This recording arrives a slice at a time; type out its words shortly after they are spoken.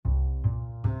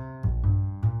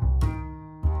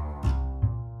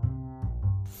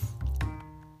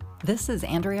This is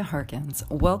Andrea Harkins.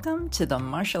 Welcome to the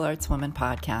Martial Arts Women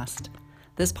Podcast.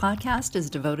 This podcast is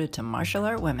devoted to martial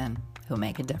art women who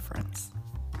make a difference.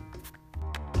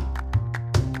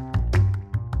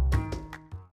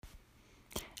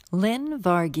 Lynn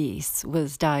Varghese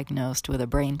was diagnosed with a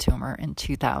brain tumor in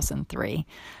 2003.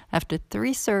 After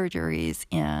 3 surgeries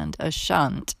and a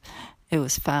shunt, it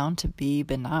was found to be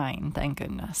benign, thank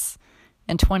goodness.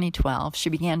 In 2012, she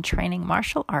began training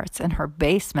martial arts in her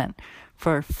basement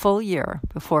for a full year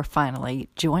before finally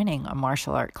joining a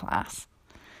martial art class.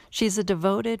 She's a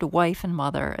devoted wife and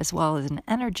mother, as well as an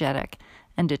energetic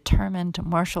and determined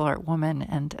martial art woman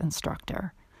and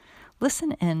instructor.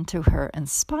 Listen in to her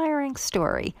inspiring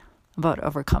story about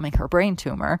overcoming her brain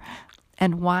tumor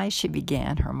and why she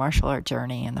began her martial art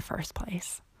journey in the first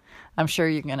place. I'm sure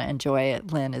you're going to enjoy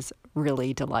it. Lynn is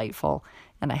really delightful,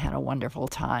 and I had a wonderful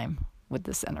time with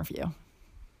this interview.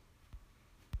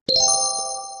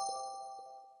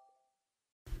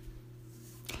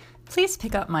 Please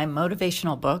pick up my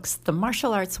motivational books, The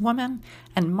Martial Arts Woman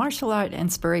and Martial Art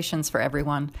Inspirations for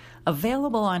Everyone,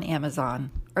 available on Amazon,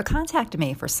 or contact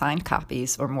me for signed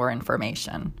copies or more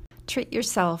information. Treat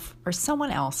yourself or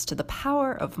someone else to the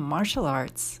power of martial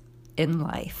arts in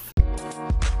life.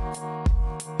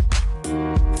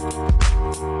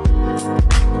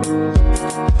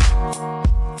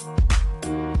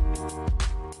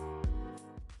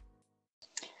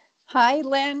 Hi,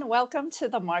 Lynn. Welcome to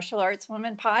the Martial Arts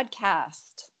Women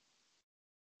Podcast.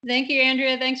 Thank you,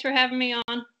 Andrea. Thanks for having me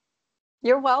on.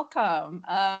 You're welcome.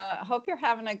 I hope you're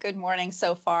having a good morning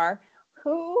so far.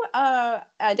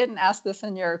 I didn't ask this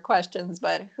in your questions,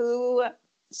 but who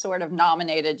sort of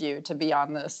nominated you to be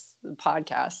on this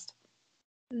podcast?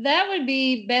 That would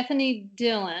be Bethany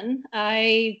Dillon.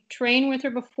 I trained with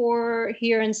her before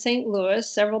here in St. Louis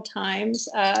several times.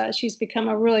 She's become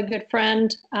a really good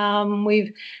friend.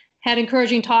 We've had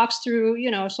encouraging talks through,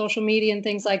 social media and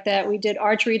things like that. We did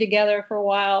archery together for a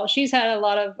while. She's had a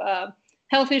lot of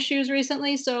health issues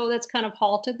recently, so that's kind of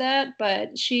halted that.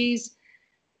 But she's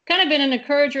kind of been an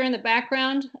encourager in the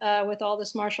background with all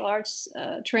this martial arts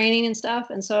training and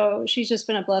stuff. And so she's just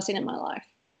been a blessing in my life.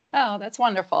 Oh, that's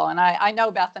wonderful. And I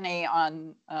know Bethany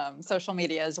on social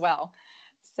media as well.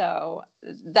 So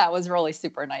that was really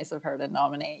super nice of her to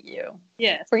nominate you.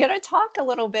 Yes. We're going to talk a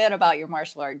little bit about your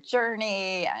martial art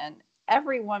journey, and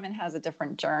every woman has a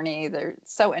different journey. They're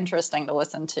so interesting to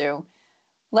listen to.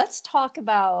 Let's talk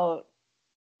about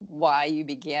why you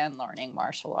began learning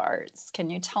martial arts. Can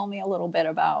you tell me a little bit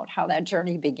about how that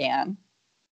journey began?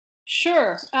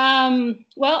 Sure. My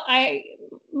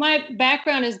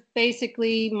background is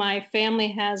basically my family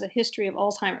has a history of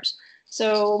Alzheimer's.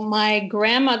 So my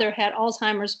grandmother had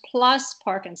Alzheimer's plus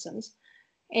Parkinson's.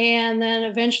 And then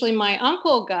eventually my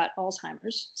uncle got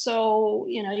Alzheimer's. So,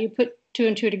 you put 2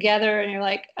 and 2 together and you're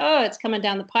like, oh, it's coming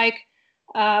down the pike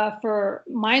for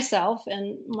myself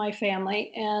and my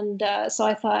family. And so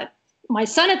I thought, my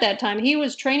son at that time, he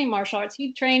was training martial arts.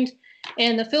 He trained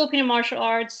in the Filipino martial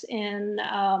arts, in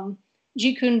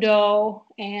Jeet Kune Do,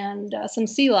 and some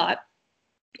Silat.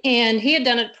 And he had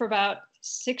done it for about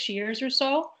 6 years or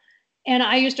so. And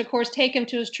I used to, of course, take him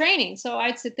to his training. So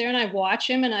I'd sit there and I'd watch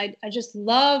him, and I just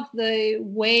loved the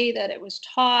way that it was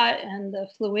taught and the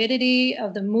fluidity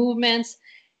of the movements.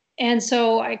 And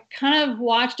so I kind of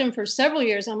watched him for several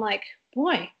years. I'm like,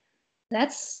 boy,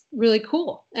 that's really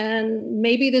cool. And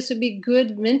maybe this would be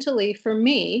good mentally for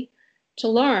me to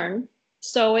learn.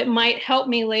 So it might help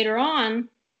me later on,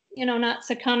 not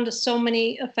succumb to so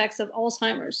many effects of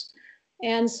Alzheimer's.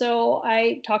 And so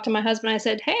I talked to my husband. I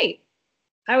said, hey,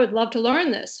 I would love to learn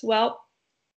this. Well,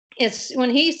 it's when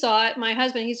he saw it, my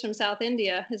husband, he's from South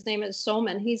India. His name is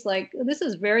Soman. He's like, this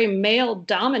is very male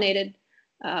dominated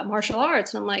martial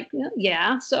arts. And I'm like,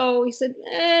 yeah. So he said,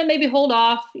 maybe hold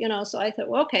off, So I thought,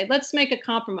 well, okay, let's make a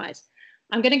compromise.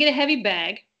 I'm going to get a heavy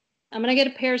bag. I'm going to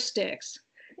get a pair of sticks,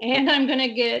 and I'm going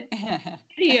to get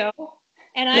video,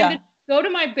 and I'm going to go to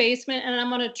my basement, and I'm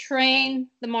going to train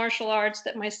the martial arts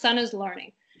that my son is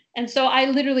learning. And so I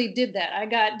literally did that. I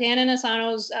got Dan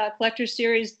Inosanto's Collector's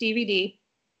Series DVD,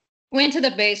 went to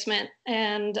the basement,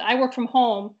 and I work from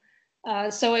home.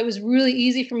 So it was really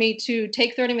easy for me to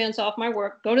take 30 minutes off my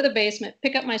work, go to the basement,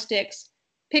 pick up my sticks,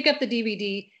 pick up the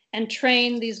DVD, and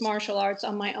train these martial arts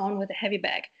on my own with a heavy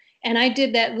bag. And I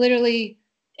did that literally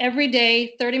every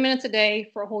day, 30 minutes a day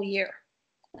for a whole year.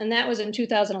 And that was in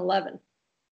 2011.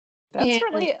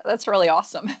 That's really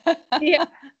awesome. Yeah.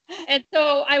 And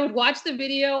so I would watch the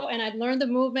video and I'd learn the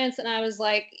movements, and I was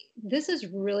like, this is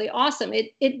really awesome.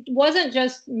 It wasn't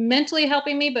just mentally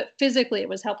helping me, but physically it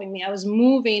was helping me. I was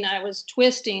moving, I was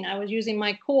twisting, I was using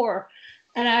my core,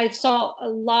 and I saw a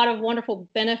lot of wonderful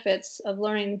benefits of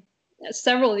learning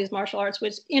several of these martial arts,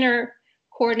 which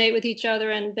coordinate with each other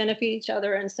and benefit each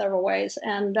other in several ways.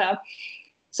 And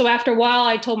so after a while,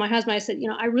 I told my husband, I said,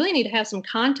 I really need to have some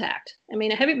contact. I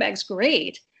mean, a heavy bag's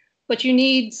great, but you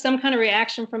need some kind of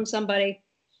reaction from somebody.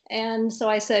 And so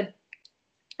I said,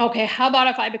 okay, how about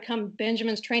if I become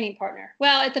Benjamin's training partner?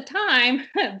 Well, at the time,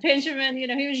 Benjamin,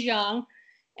 he was young,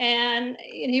 and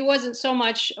he wasn't so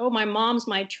much, oh, my mom's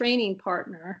my training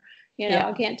partner.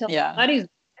 I can't tell buddies.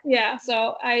 Yeah.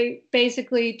 So I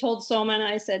basically told Soman,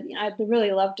 I said, I'd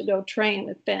really love to go train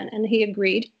with Ben. And he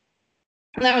agreed.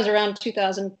 And that was around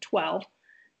 2012.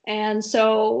 And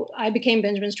so I became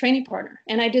Benjamin's training partner.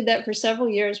 And I did that for several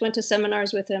years, went to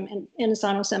seminars with him, in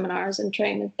Asano seminars, and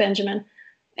trained with Benjamin.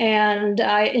 And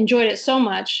I enjoyed it so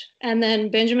much. And then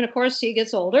Benjamin, of course, he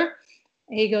gets older.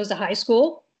 He goes to high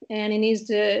school and he needs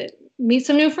to meet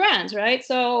some new friends, right?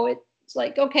 So it's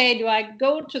like, okay, do I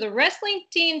go to the wrestling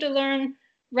team to learn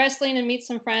wrestling and meet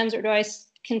some friends, or do I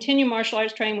continue martial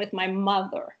arts training with my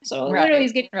mother? So literally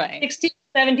he's getting 16,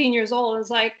 17 years old. It's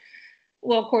like,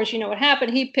 well, of course, you know what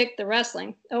happened. He picked the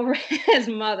wrestling over his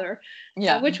mother,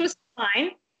 which was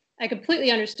fine. I completely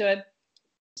understood.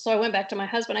 So I went back to my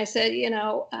husband. I said,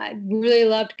 I'd really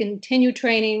love to continue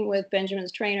training with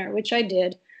Benjamin's trainer, which I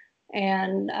did.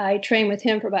 And I trained with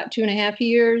him for about 2.5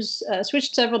 years,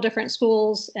 switched several different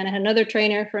schools, and I had another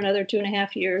trainer for another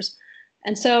 2.5 years.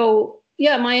 And so,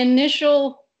 my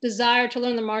initial desire to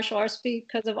learn the martial arts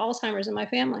because of Alzheimer's in my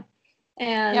family.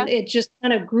 And it just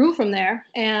kind of grew from there.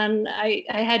 And I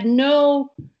had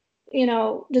no,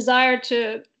 desire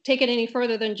to take it any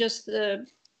further than just the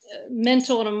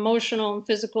mental and emotional and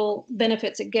physical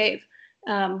benefits it gave.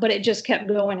 But it just kept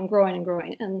going and growing and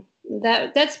growing. And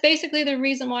that's basically the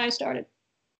reason why I started.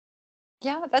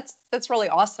 Yeah, that's really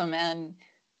awesome. And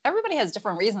everybody has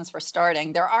different reasons for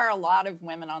starting. There are a lot of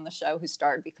women on the show who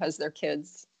start because their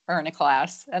kids are in a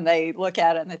class and they look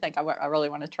at it and they think, I really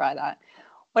want to try that.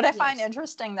 What I find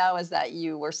interesting, though, is that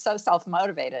you were so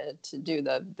self-motivated to do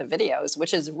the videos,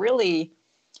 which is really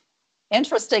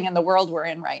interesting in the world we're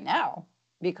in right now,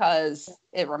 because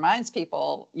it reminds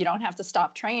people you don't have to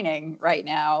stop training right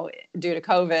now due to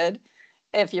COVID.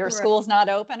 If your school's not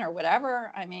open or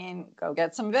whatever, I mean, go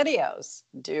get some videos,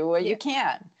 do what you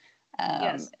can.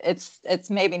 It's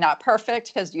maybe not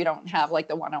perfect because you don't have like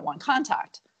the one-on-one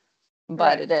contact,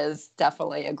 but it is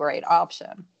definitely a great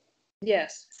option.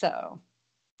 Yes. So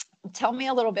tell me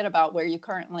a little bit about where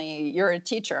you're a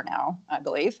teacher now, I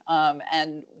believe.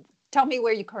 And tell me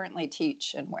where you currently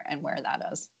teach and where that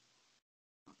is.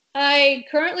 I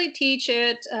currently teach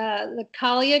at the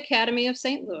Kali Academy of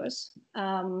St. Louis.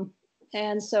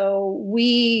 And so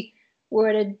we were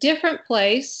at a different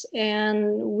place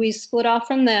and we split off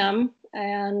from them,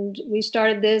 and we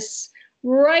started this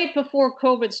right before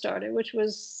COVID started, which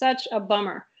was such a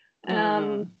bummer.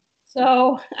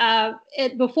 So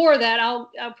before that,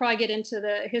 I'll probably get into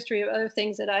the history of other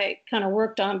things that I kind of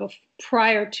worked on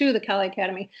prior to the Kali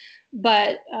Academy.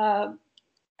 But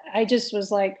I just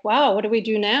was like, wow, what do we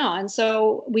do now? And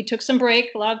so we took some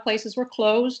break. A lot of places were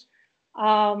closed.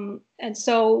 And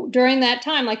so during that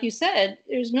time, like you said,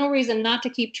 there's no reason not to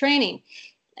keep training.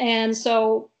 And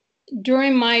so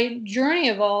during my journey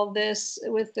of all this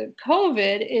with the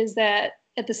COVID is that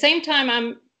at the same time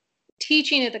I'm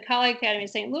teaching at the Kali Academy of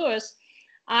St. Louis,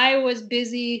 I was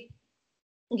busy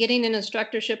getting an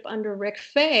instructorship under Rick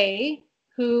Fay,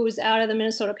 who was out of the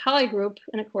Minnesota Kali group,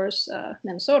 and of course,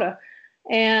 Minnesota.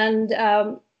 And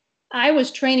I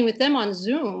was training with them on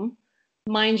Zoom,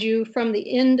 mind you, from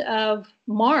the end of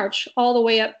March all the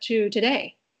way up to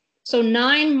today. So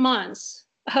 9 months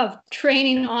of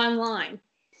training online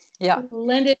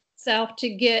lended itself to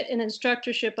get an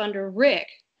instructorship under Rick.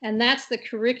 And that's the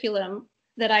curriculum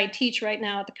that I teach right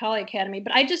now at the Kali Academy.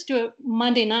 But I just do it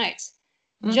Monday nights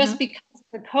just because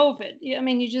of the COVID. I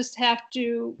mean, you just have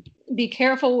to be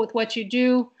careful with what you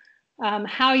do.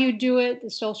 How you do it. The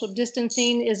social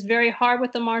distancing is very hard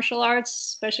with the martial arts,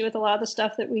 especially with a lot of the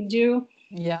stuff that we do.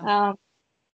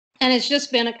 And it's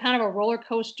just been a kind of a roller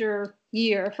coaster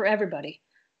year for everybody.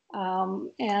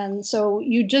 And so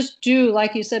you just do,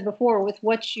 like you said before, with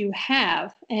what you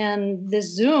have. And this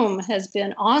Zoom has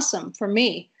been awesome for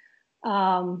me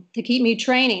to keep me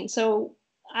training. So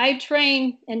I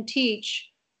train and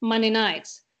teach Monday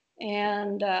nights.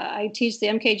 And I teach the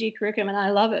MKG curriculum, and I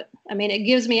love it. I mean, it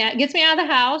gets me out of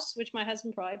the house, which my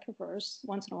husband probably prefers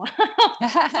once in a while.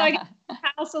 So I get out of the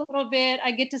house a little bit.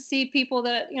 I get to see people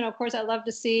that, of course, I love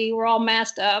to see. We're all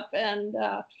masked up, and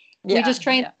we just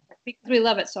train because we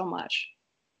love it so much.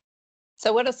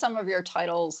 So what are some of your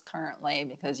titles currently?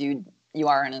 Because you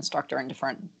are an instructor in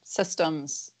different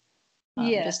systems.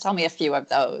 Just tell me a few of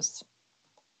those.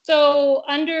 So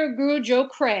under Guru Joe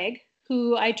Craig,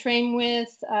 who I trained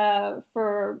with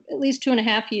for at least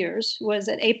 2.5 years, was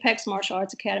at Apex Martial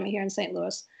Arts Academy here in St.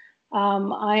 Louis.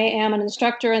 I am an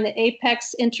instructor in the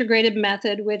Apex Integrated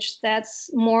Method, which that's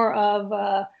more of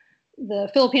the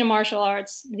Filipino martial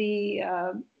arts, the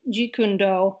Jeet Kune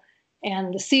Do,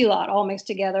 and the Silat all mixed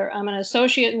together. I'm an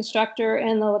associate instructor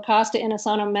in the Lacosta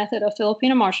Inasano method of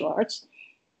Filipino martial arts,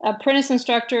 apprentice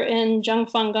instructor in Jung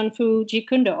Fang Gun Fu Jeet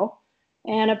Kune Do,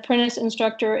 and apprentice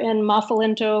instructor in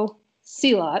Mafalinto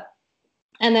Silat.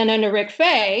 And then under Rick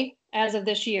Fay, as of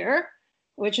this year,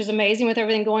 which is amazing with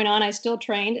everything going on, I still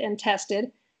trained and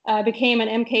tested. I became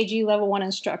an MKG level 1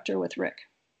 instructor with Rick.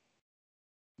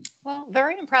 Well,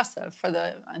 very impressive for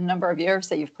the number of years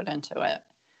that you've put into it.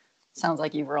 Sounds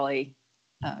like you've really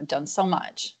done so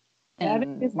much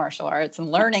in martial arts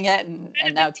and learning it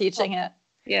and now teaching it.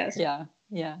 Yes. Yeah.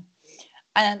 Yeah.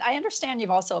 And I understand you've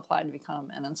also applied to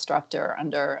become an instructor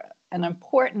under an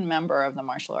important member of the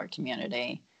martial art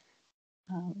community.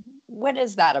 What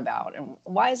is that about, and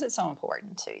why is it so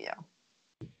important to you?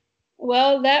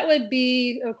 Well, that would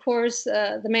be, of course,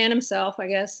 the man himself, I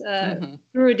guess,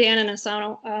 Guru Dan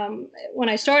Asano. When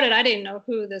I started, I didn't know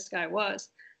who this guy was.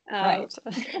 Right.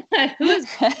 Who is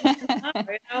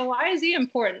why is he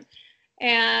important?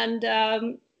 And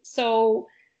so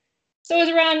it was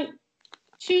around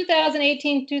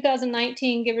 2018,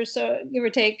 2019, give or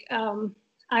take.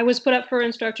 I was put up for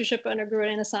instructorship under Guru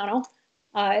Dan Asano.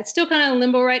 It's still kind of in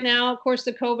limbo right now. Of course,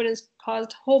 the COVID has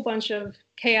caused a whole bunch of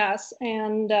chaos.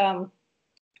 And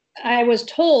I was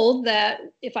told that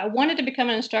if I wanted to become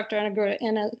an instructor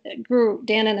in a Guru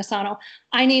Dan Asano,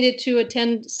 I needed to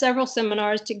attend several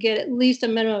seminars to get at least a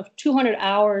minimum of 200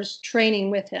 hours training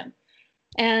with him.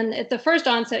 And at the first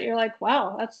onset, you're like,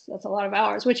 wow, that's a lot of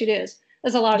hours, which it is.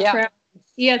 That's a lot of travel.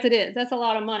 Yes, it is. That's a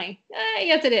lot of money.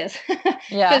 Yes, it is.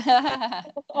 Yeah.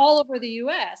 All over the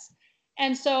U.S.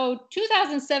 And so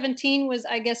 2017 was,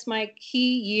 I guess, my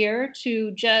key year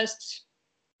to just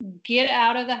get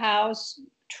out of the house,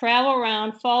 travel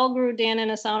around, follow Guru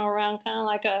Dan Asano around, kind of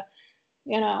like a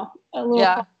little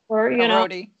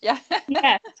roadie. Yeah.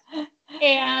 Yes.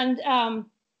 And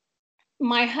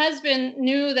my husband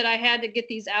knew that I had to get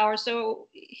these hours, so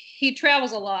he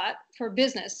travels a lot for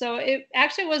business. So it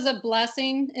actually was a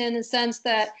blessing in the sense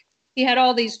that he had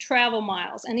all these travel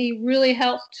miles, and he really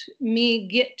helped me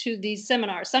get to these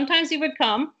seminars. Sometimes he would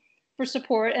come for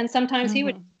support, and sometimes he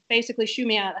would basically shoo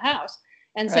me out of the house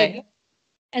and say,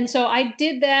 and so I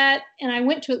did that, and I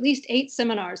went to at least 8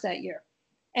 seminars that year.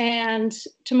 And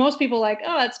to most people, like,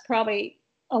 oh, that's probably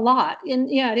a lot.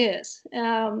 And yeah, it is.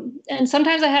 And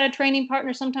sometimes I had a training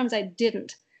partner, sometimes I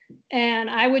didn't. And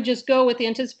I would just go with the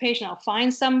anticipation, I'll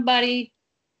find somebody,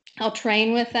 I'll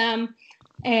train with them,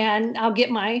 and I'll get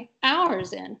my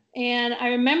hours in. And I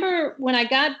remember when I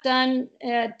got done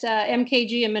at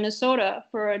MKG in Minnesota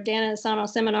for a Dan Asano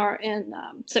seminar in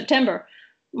September,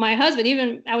 my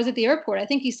husband, I was at the airport, I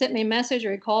think he sent me a message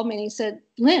or he called me and he said,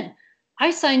 Lynn,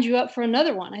 I signed you up for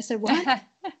another one. I said, what?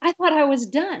 I thought I was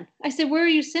done. I said, where are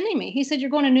you sending me? He said, you're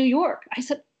going to New York. I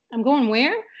said, I'm going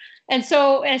where? And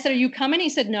so I said, are you coming? He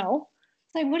said, no.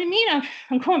 I said, what do you mean?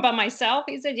 I'm going by myself.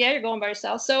 He said, yeah, you're going by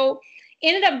yourself. So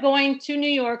ended up going to New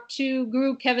York to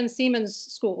Guru Kevin Seaman's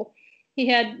school. He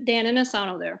had Dan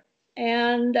Asano there.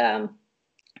 And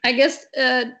I guess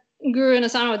Guru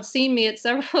Asano had seen me at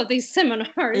several of these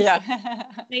seminars. Yeah.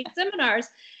 8 seminars.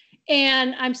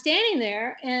 And I'm standing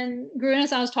there, and Guru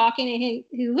Asano was talking, and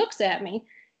he looks at me.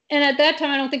 And at that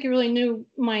time, I don't think he really knew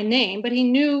my name, but he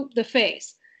knew the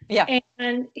face. Yeah.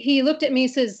 And he looked at me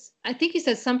and says, I think he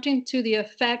said something to the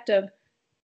effect of,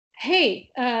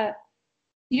 hey,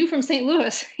 you from St.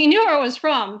 Louis. He knew where I was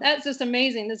from. That's just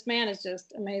amazing. This man is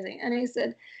just amazing. And he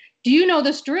said, do you know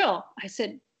this drill? I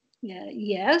said, yeah,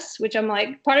 yes, which I'm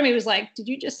like, part of me was like, did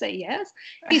you just say yes?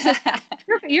 He said,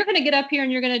 you're going to get up here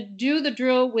and you're going to do the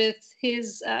drill with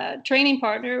his training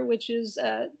partner, which is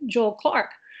Joel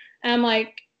Clark. And I'm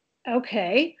like,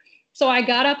 okay. So I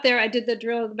got up there, I did the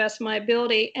drill to the best of my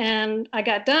ability, and I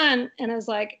got done, and it was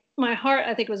like, my heart,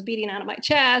 I think, was beating out of my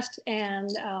chest, and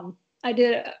I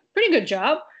did a pretty good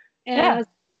job. And I was,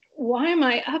 why am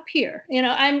I up here?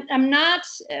 I'm not,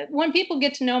 when people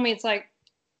get to know me, it's like,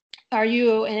 are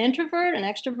you an introvert, an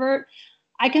extrovert?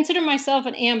 I consider myself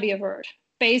an ambivert.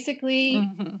 Basically,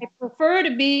 I prefer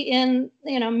to be in,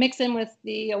 mix in with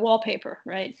the wallpaper,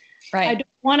 right? I don't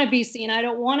want to be seen. I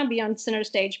don't want to be on center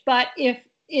stage. But if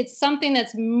it's something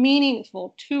that's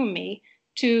meaningful to me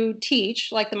to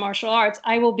teach, like the martial arts,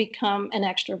 I will become an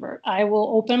extrovert. I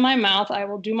will open my mouth. I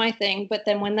will do my thing. But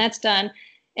then when that's done,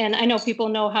 and I know people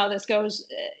know how this goes,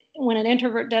 when an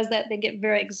introvert does that, they get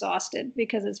very exhausted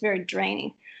because it's very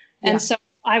draining. Yeah. And so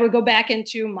I would go back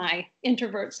into my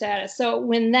introvert status. So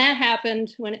when that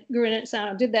happened, when Guru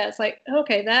Nityananda did that, it's like,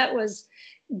 okay, that was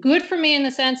good for me in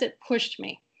the sense it pushed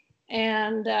me.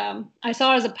 And I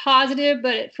saw it as a positive,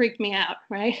 but it freaked me out,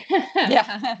 right?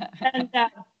 Yeah. And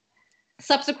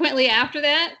subsequently after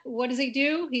that, what does he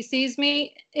do? He sees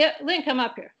me. Yeah, Lynn, come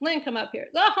up here. Lynn, come up here.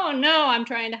 Oh, no, I'm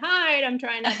trying to hide. I'm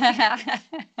trying not to.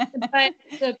 But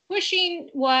the pushing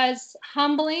was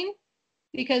humbling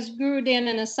because Guru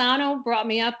Dhananasana brought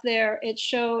me up there. It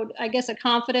showed, I guess, a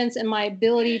confidence in my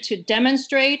ability to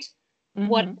demonstrate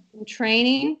what I'm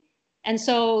training. And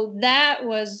so that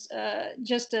was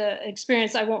just an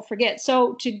experience I won't forget.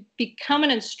 So to become an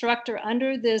instructor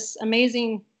under this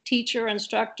amazing teacher,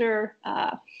 instructor,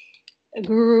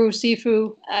 guru,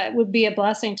 sifu, would be a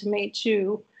blessing to me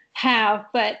to have.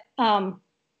 But I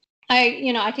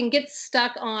can get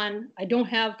stuck on, I don't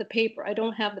have the paper. I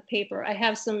don't have the paper. I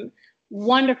have some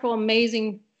wonderful,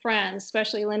 amazing friends,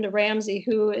 especially Linda Ramsey,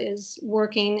 who is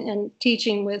working and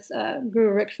teaching with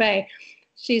Guru Rick Fay.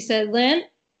 She said, Lynn,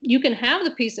 you can have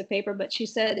the piece of paper, but she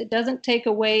said it doesn't take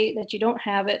away that you don't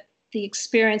have it, the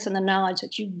experience and the knowledge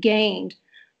that you gained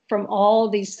from all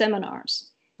these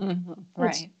seminars. Right.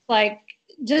 It's like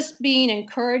just being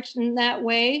encouraged in that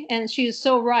way. And she is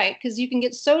so right, because you can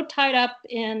get so tied up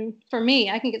in, for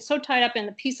me, I can get so tied up in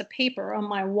the piece of paper on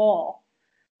my wall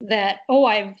that, oh,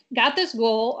 I've got this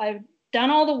goal, I've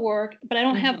done all the work, but I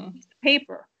don't have a piece of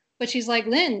paper. But she's like,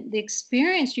 Lynn, the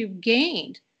experience you've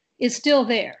gained is still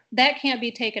there. That can't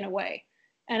be taken away.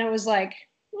 And it was like,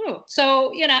 ooh.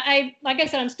 So, like I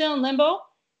said, I'm still in limbo,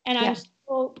 and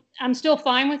I'm still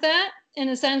fine with that, in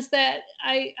the sense that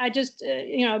I just,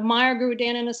 admire Guru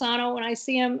Dhananasana. When I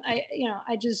see him,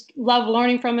 I just love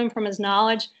learning from him, from his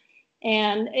knowledge.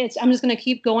 And I'm just going to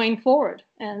keep going forward.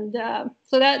 And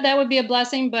so that would be a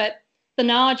blessing. But the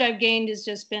knowledge I've gained has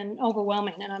just been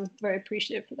overwhelming, and I'm very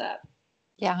appreciative for that.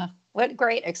 Yeah. What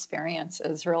great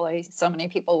experiences, really. So many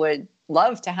people would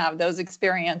love to have those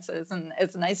experiences, and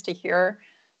it's nice to hear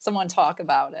someone talk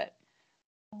about it.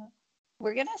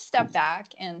 We're going to step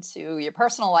back into your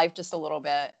personal life just a little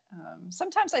bit.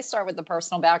 Sometimes I start with the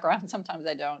personal background, sometimes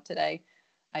I don't. Today,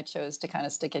 I chose to kind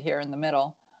of stick it here in the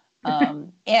middle.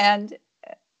 And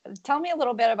tell me a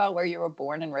little bit about where you were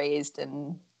born and raised,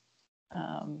 and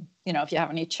if you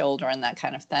have any children, that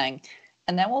kind of thing.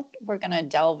 And then we're going to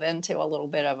delve into a little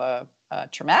bit of a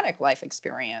traumatic life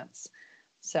experience.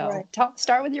 So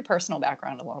start with your personal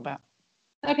background a little bit.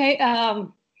 Okay.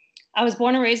 I was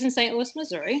born and raised in St. Louis,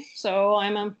 Missouri. So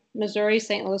I'm a Missouri,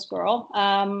 St. Louis girl.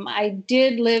 I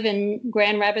did live in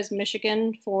Grand Rapids,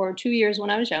 Michigan for 2 years when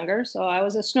I was younger. So I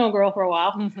was a snow girl for a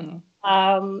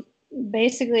while.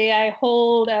 Basically, I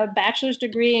hold a bachelor's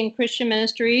degree in Christian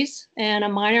ministries and a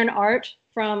minor in art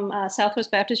from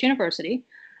Southwest Baptist University.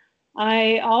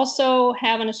 I also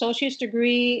have an associate's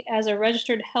degree as a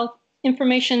registered health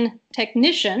information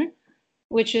technician,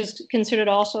 which is considered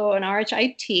also an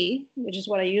RHIT, which is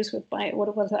what I use with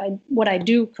what I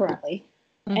do currently.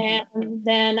 And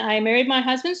then I married my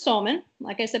husband, Soman.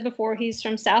 Like I said before, he's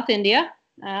from South India.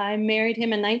 I married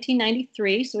him in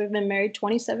 1993, so we've been married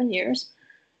 27 years.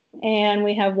 And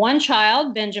we have one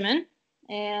child, Benjamin,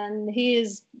 and he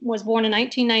was born in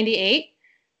 1998.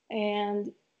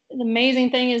 And the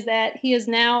amazing thing is that he is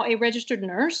now a registered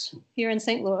nurse here in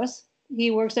St. Louis.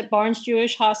 He works at Barnes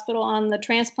Jewish Hospital on the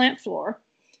transplant floor.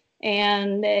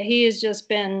 And he has just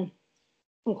been,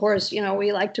 of course,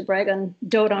 we like to brag and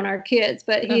dote on our kids,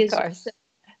 but he is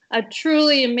a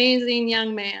truly amazing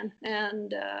young man.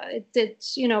 And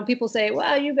it's people say,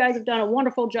 well, you guys have done a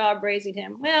wonderful job raising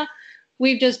him. Well,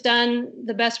 we've just done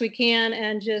the best we can,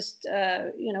 and just,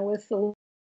 with the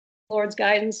Lord's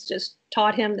guidance, just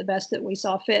taught him the best that we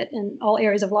saw fit in all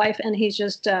areas of life. And he's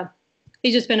just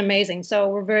been amazing. So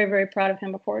we're very, very proud of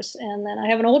him, of course. And then I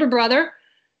have an older brother,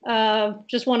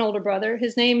 just one older brother.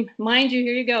 His name, mind you,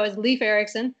 here you go, is Leif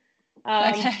Erickson.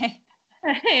 Okay.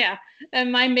 Yeah.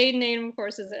 And my maiden name, of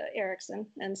course, is Erickson.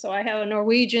 And so I have a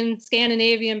Norwegian,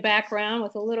 Scandinavian background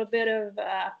with a little bit of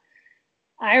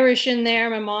Irish in there.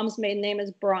 My mom's maiden name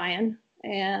is Brian.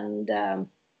 And of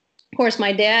course,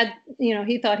 my dad,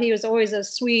 he thought he was always a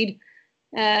Swede,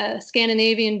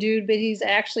 Scandinavian dude, but he's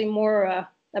actually more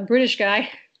a British guy,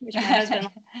 which my husband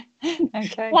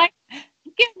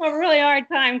give him a really hard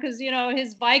time, because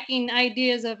his Viking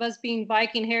ideas of us being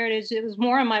Viking heritage, it was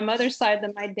more on my mother's side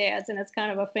than my dad's, and it's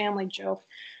kind of a family joke.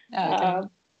 So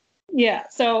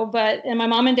and my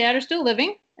mom and dad are still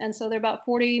living, and so they're about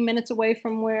 40 minutes away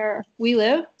from where we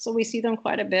live, so we see them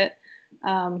quite a bit.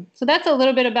 So that's a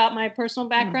little bit about my personal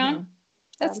background.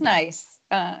 That's nice.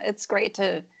 It's great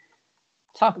to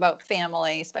talk about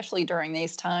family, especially during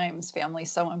these times. Family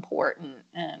is so important,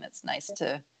 and it's nice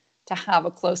to have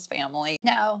a close family.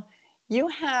 Now, you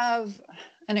have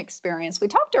an experience. We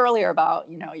talked earlier about,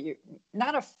 you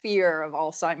not a fear of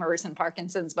Alzheimer's and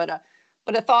Parkinson's, but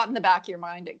a thought in the back of your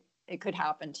mind it could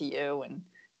happen to you, and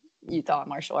you thought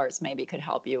martial arts maybe could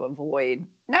help you avoid,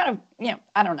 I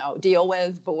don't know, deal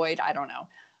with, avoid, I don't know,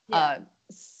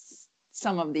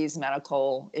 some of these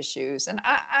medical issues. And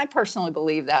I personally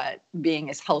believe that being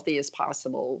as healthy as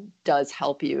possible does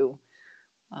help you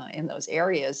in those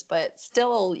areas. But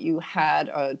still, you had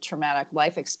a traumatic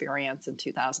life experience in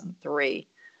 2003.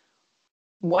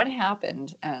 What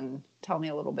happened? And tell me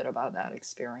a little bit about that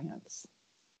experience.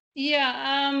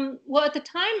 Yeah. Well, at the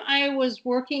time I was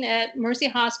working at Mercy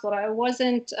Hospital. I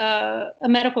wasn't a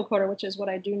medical coder, which is what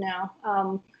I do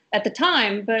now. At the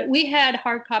time, but we had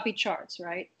hard copy charts,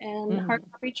 right? And hard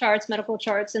copy charts, medical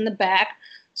charts in the back.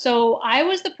 So I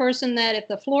was the person that if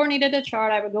the floor needed a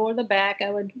chart, I would go to the back, I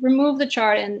would remove the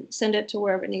chart and send it to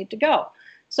wherever it needed to go.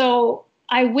 So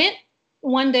I went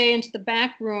one day into the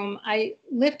back room, I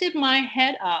lifted my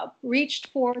head up, reached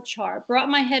for a chart, brought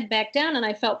my head back down, and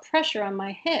I felt pressure on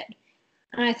my head.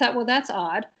 And I thought, well, that's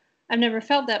odd. I've never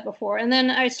felt that before. And then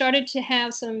I started to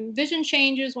have some vision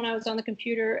changes when I was on the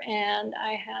computer, and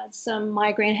I had some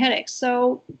migraine headaches.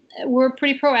 So we're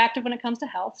pretty proactive when it comes to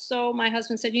health. So my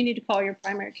husband said, you need to call your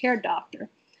primary care doctor.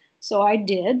 So I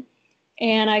did.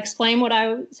 And I explained what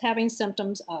I was having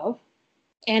symptoms of.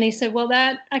 And he said, well,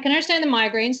 that I can understand the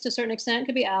migraines to a certain extent. It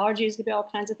could be allergies, it could be all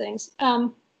kinds of things.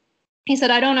 He said,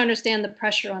 I don't understand the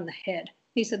pressure on the head.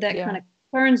 He said, that kind of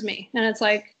concerns me. And it's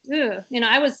like, ugh.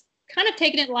 I was kind of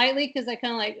taking it lightly because I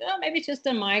kind of like, oh, maybe it's just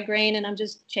a migraine and I'm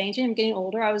just changing. I'm getting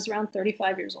older. I was around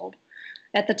 35 years old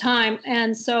at the time.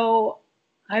 And so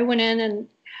I went in and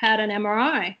had an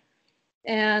MRI.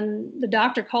 And the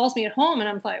doctor calls me at home and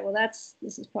I'm like, well, this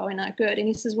is probably not good. And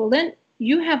he says, well, Lynn,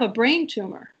 you have a brain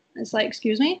tumor. It's like,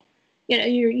 excuse me?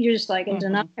 You're just like in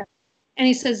denial. And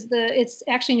he says, it's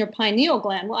actually in your pineal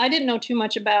gland. Well, I didn't know too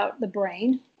much about the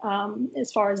brain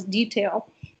as far as detail.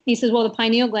 He says, well, the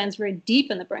pineal gland is very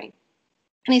deep in the brain.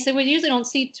 And he said, we usually don't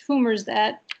see tumors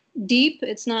that deep.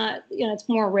 It's not, it's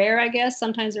more rare, I guess.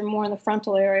 Sometimes they're more in the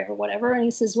frontal area or whatever. And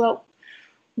he says, well,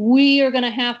 we are going to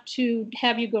have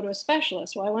you go to a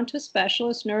specialist. Well, I went to a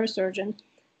specialist, neurosurgeon,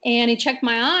 and he checked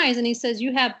my eyes and he says,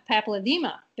 you have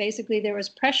papilledema. Basically, there was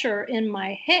pressure in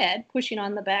my head pushing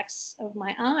on the backs of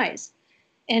my eyes.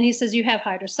 And he says, you have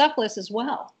hydrocephalus as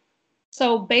well.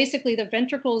 So basically, the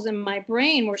ventricles in my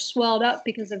brain were swelled up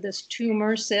because of this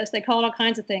tumor, cyst. They call it all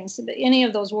kinds of things. But any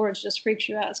of those words just freaks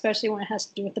you out, especially when it has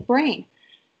to do with the brain.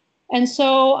 And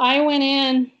so I went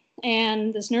in,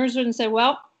 and this neurosurgeon said,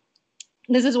 well,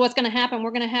 this is what's going to happen.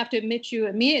 We're going to have to admit you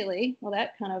immediately. Well,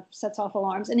 that kind of sets off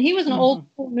alarms. And he was an old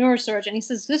neurosurgeon. He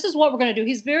says, this is what we're going to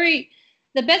do.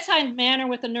 The bedside manner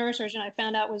with the neurosurgeon I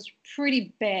found out was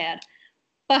pretty bad.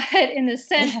 But in the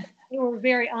sense, they were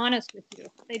very honest with you.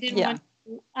 They didn't want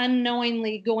you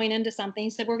unknowingly going into something. He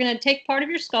said, we're going to take part of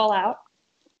your skull out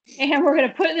and we're going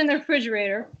to put it in the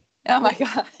refrigerator. Oh my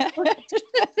God.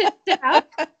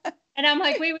 And I'm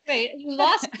like, wait, you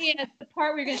lost me at the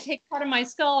part where you're going to take part of my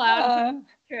skull out.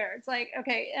 It's like,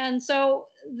 okay. And so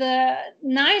the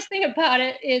nice thing about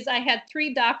it is I had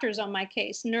 3 doctors on my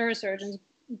case, neurosurgeons,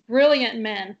 brilliant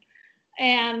men.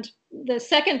 And the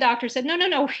second doctor said,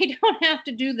 no, we don't have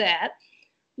to do that.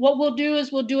 What we'll do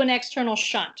is we'll do an external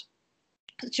shunt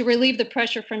to relieve the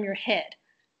pressure from your head.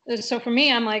 So for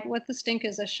me, I'm like, what the stink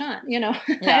is a shunt? I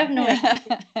have no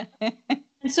idea.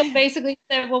 And so basically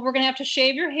said, well, we're going to have to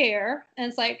shave your hair. And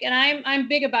it's like, and I'm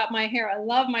big about my hair. I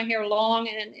love my hair long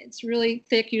and it's really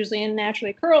thick usually and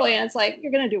naturally curly. And it's like,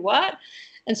 you're going to do what?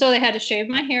 And so they had to shave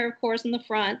my hair, of course, in the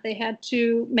front. They had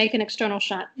to make an external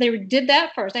shunt. They did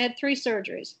that first. I had 3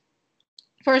 surgeries.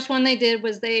 First one they did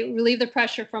was they relieved the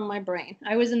pressure from my brain.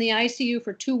 I was in the ICU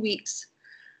for 2 weeks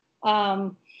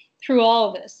through all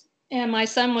of this. And my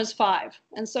son was 5.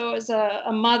 And so as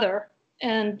a mother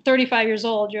and 35 years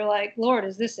old, you're like, Lord,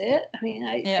 is this it? I mean,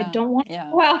 I don't want to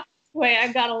go out this way.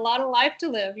 I've got a lot of life to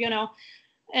live,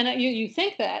 And you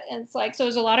think that. And it's like, so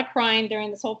there's a lot of crying during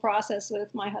this whole process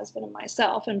with my husband and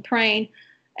myself and praying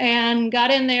and got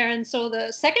in there. And so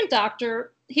the second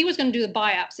doctor, he was going to do the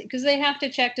biopsy because they have to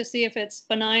check to see if it's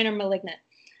benign or malignant.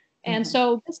 And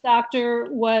so this doctor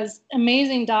was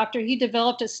amazing doctor. He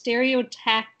developed a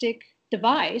stereotactic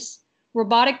device,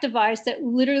 robotic device that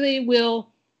literally will,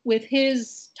 with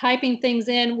his typing things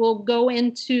in, will go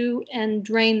into and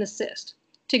drain the cyst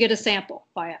to get a sample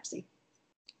biopsy.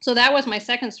 So that was my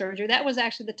second surgery. That was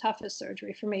actually the toughest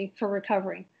surgery for me for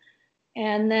recovering.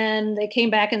 And then they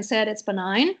came back and said it's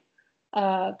benign.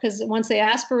 because once they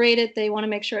aspirate it, they want to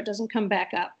make sure it doesn't come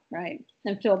back up, right,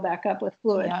 and fill back up with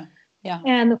fluid. Yeah, yeah.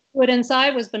 And the fluid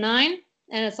inside was benign.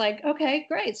 And it's like, okay,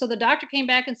 great. So the doctor came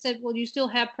back and said, well, you still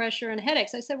have pressure and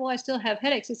headaches. I said, well, I still have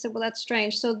headaches. He said, well, that's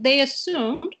strange. So they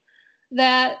assumed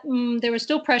that there was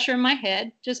still pressure in my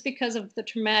head just because of the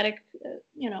traumatic,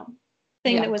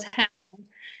 thing that was happening.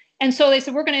 And so they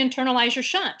said, we're going to internalize your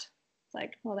shunt. It's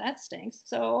like, well, that stinks.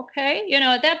 So, okay.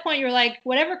 At that point, you're like,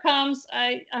 whatever comes,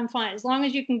 I'm fine. As long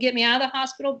as you can get me out of the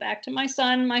hospital, back to my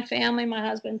son, my family, my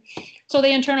husband. So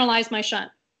they internalized my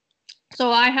shunt. So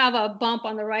I have a bump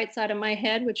on the right side of my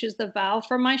head, which is the valve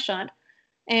for my shunt.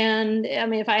 And I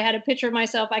mean, if I had a picture of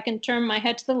myself, I can turn my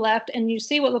head to the left and you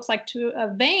see what looks like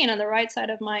a vein on the right side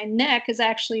of my neck is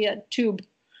actually a tube.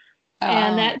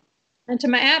 And that into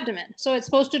my abdomen. So it's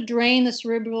supposed to drain the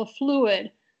cerebral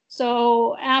fluid.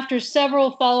 So after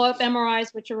several follow-up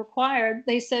MRIs, which are required,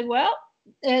 they said, well,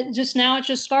 it's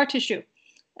just scar tissue.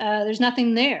 There's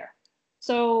nothing there.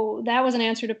 So that was an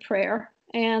answer to prayer.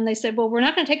 And they said, well, we're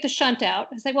not going to take the shunt out.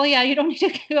 I said, well, yeah, you don't need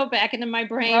to go back into my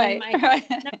brain and my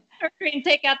surgery and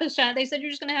take out the shunt. They said,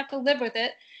 you're just going to have to live with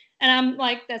it. And I'm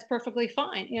like, that's perfectly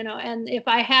fine, and if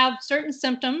I have certain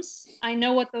symptoms, I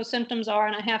know what those symptoms are,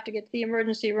 and I have to get to the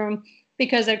emergency room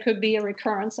because there could be a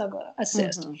recurrence of a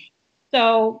cyst. Mm-hmm.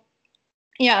 So,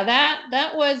 yeah,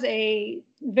 that was a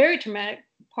very traumatic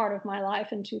part of my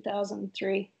life in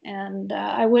 2003. And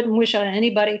I wouldn't wish on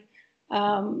anybody.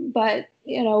 But,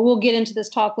 we'll get into this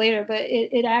talk later, but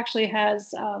it actually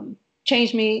has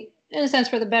changed me in a sense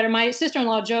for the better. My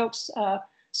sister-in-law jokes,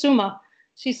 Suma,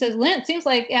 she says, Lynn, it seems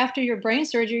like after your brain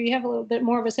surgery, you have a little bit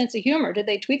more of a sense of humor. Did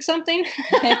they tweak something?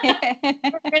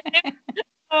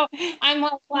 So I'm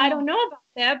like, well, I don't know about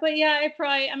that, but yeah,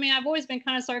 I've always been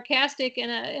kind of sarcastic in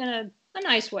a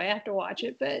nice way. I have to watch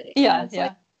it, but like, oh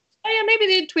yeah, maybe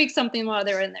they tweak something while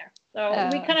they're in there. So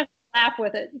we kind of laugh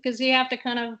with it because you have to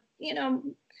kind of,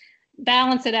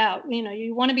 balance it out.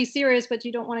 You want to be serious, but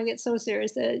you don't want to get so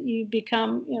serious that you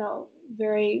become,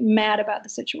 very mad about the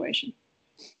situation.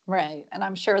 Right. And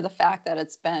I'm sure the fact that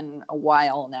it's been a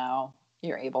while now,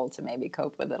 you're able to maybe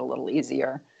cope with it a little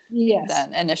easier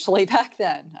than initially back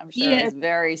then. I'm sure it was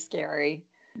very scary.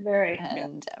 Very.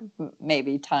 And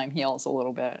maybe time heals a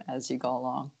little bit as you go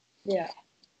along. Yeah.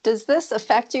 Does this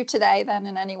affect you today then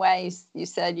in any way? You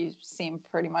said you seem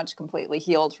pretty much completely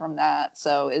healed from that.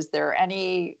 So is there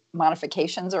any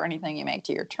modifications or anything you make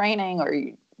to your training, or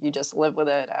you just live with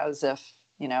it as if,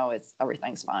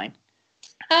 everything's fine?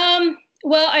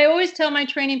 Well, I always tell my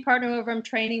training partner whoever I'm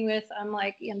training with, I'm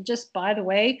like, just by the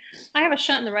way, I have a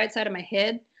shunt in the right side of my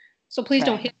head, so please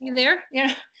don't hit me there.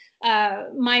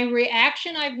 My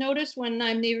reaction I've noticed when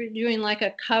I'm doing like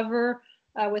a cover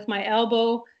with my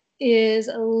elbow is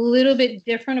a little bit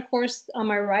different, of course, on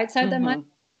my right side than mine.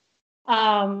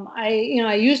 I'm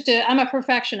a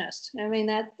perfectionist. I mean,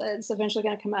 that's eventually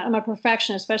going to come out. I'm a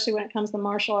perfectionist, especially when it comes to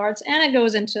martial arts, and it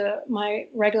goes into my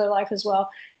regular life as well.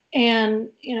 And,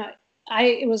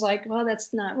 it was like, well,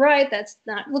 that's not right. That's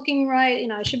not looking right.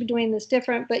 I should be doing this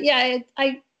different. But yeah,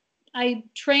 I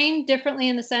train differently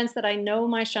in the sense that I know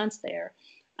my shunt's there.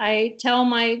 I tell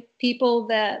my people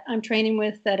that I'm training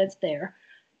with that it's there.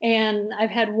 And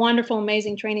I've had wonderful,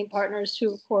 amazing training partners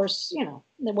who, of course,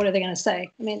 what are they going to say?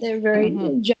 I mean, they're very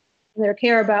they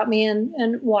care about me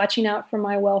and watching out for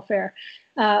my welfare.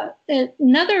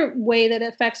 Another way that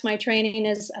affects my training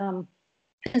is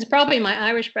it's probably my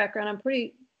Irish background. I'm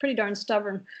pretty darn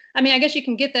stubborn. I mean, I guess you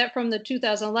can get that from the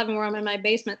 2011 where I'm in my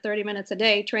basement 30 minutes a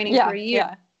day training for a year.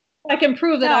 Yeah. I can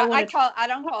prove that I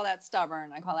don't call that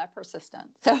stubborn. I call that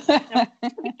persistent. So.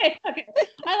 Okay.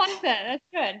 I like that.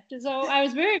 That's good. So I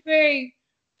was very, very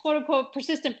quote unquote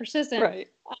persistent right.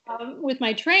 With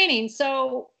my training.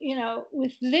 So,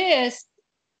 with this,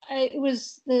 it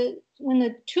was when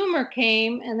the tumor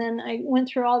came and then I went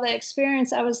through all that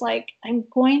experience, I was like, I'm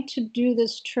going to do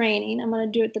this training. I'm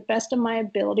going to do it the best of my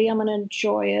ability. I'm going to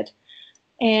enjoy it.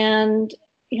 And,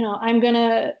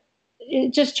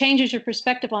 it just changes your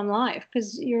perspective on life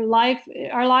because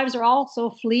our lives are all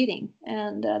so fleeting,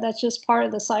 and that's just part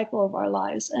of the cycle of our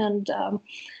lives. And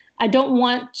I don't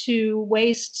want to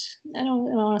waste, I don't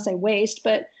want to say waste,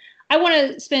 but I want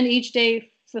to spend each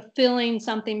day fulfilling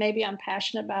something maybe I'm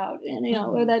passionate about. And,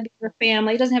 whether that be for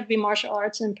family, it doesn't have to be martial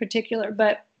arts in particular,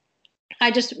 but I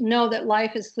just know that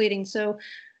life is fleeting. So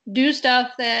do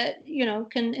stuff that,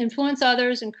 can influence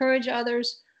others, encourage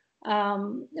others,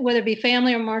 whether it be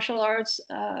family or martial arts,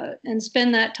 and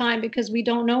spend that time because we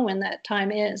don't know when that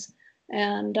time is.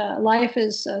 And life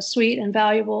is sweet and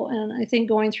valuable. And I think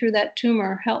going through that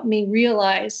tumor helped me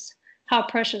realize how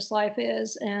precious life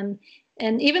is. And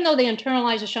even though they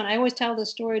internalize the shunt, I always tell the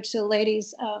story to the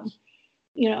ladies.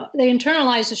 they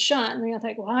internalize the shunt and they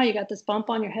think, wow, you got this bump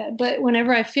on your head. But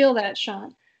whenever I feel that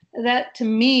shunt, that to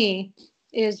me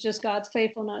is just God's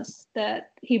faithfulness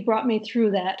that he brought me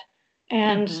through that.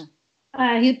 And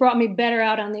he brought me better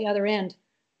out on the other end.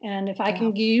 And if I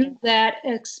can use that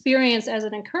experience as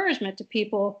an encouragement to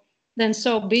people, then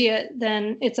so be it.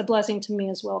 Then it's a blessing to me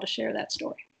as well to share that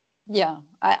story. Yeah,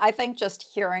 I think just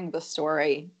hearing the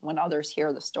story, when others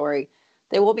hear the story,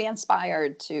 they will be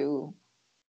inspired to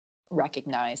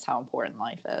recognize how important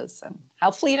life is and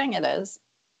how fleeting it is.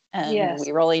 And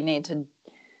we really need to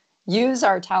use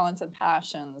our talents and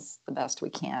passions the best we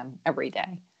can every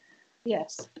day.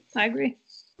 Yes, I agree.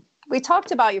 We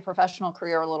talked about your professional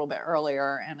career a little bit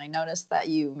earlier, and I noticed that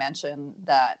you mentioned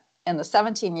that in the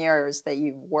 17 years that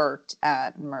you worked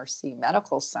at Mercy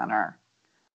Medical Center,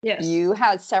 you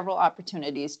had several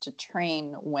opportunities to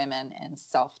train women in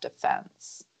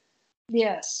self-defense.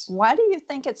 Yes. Why do you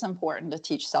think it's important to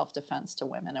teach self-defense to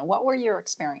women, and what were your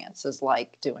experiences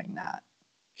like doing that?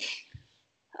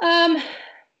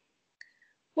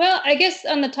 Well, I guess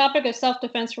on the topic of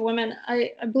self-defense for women,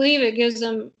 I believe it gives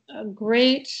them a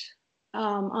great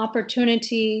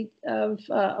opportunity of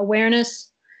awareness.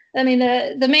 I mean,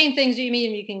 the main things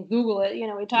you can Google it.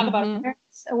 We talk about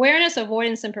awareness,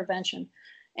 avoidance, and prevention.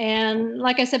 And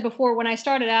like I said before, when I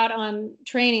started out on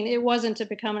training, it wasn't to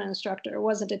become an instructor. It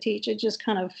wasn't to teach. It just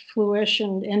kind of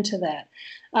fruitioned into that.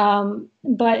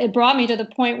 But it brought me to the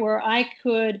point where I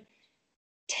could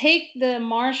take the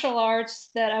martial arts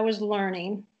that I was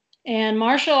learning. And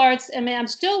martial arts, I mean, I'm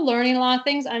still learning a lot of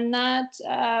things. I'm not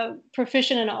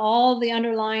proficient in all the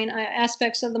underlying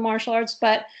aspects of the martial arts,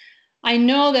 but I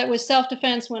know that with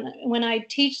self-defense, when I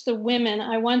teach the women,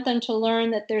 I want them to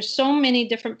learn that there's so many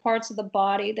different parts of the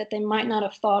body that they might not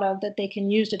have thought of that they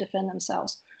can use to defend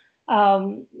themselves. A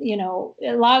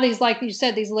lot of these, like you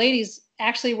said, these ladies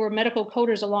actually were medical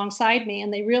coders alongside me,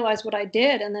 and they realized what I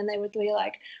did, and then they would be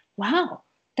like, wow,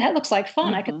 that looks like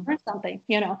fun. I can learn something,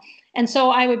 And so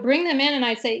I would bring them in and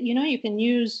I'd say, you can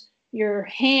use your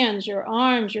hands, your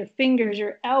arms, your fingers,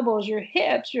 your elbows, your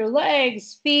hips, your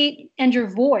legs, feet, and your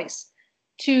voice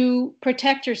to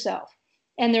protect yourself.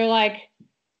 And they're like,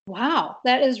 wow,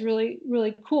 that is really,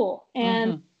 really cool.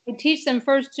 And I teach them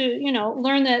first to,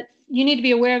 learn that you need to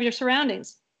be aware of your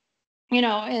surroundings,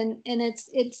 and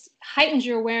it's heightens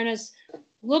your awareness.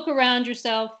 Look around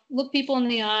yourself, look people in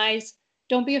the eyes.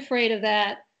 Don't be afraid of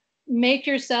that. Make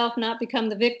yourself not become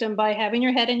the victim by having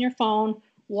your head in your phone,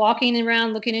 walking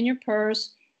around, looking in your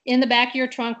purse, in the back of your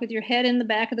trunk with your head in the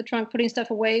back of the trunk, putting stuff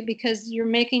away because you're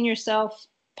making yourself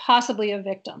possibly a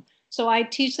victim. So I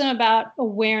teach them about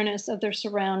awareness of their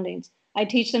surroundings. I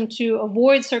teach them to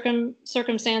avoid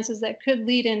circumstances that could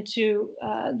lead into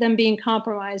them being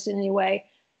compromised in any way.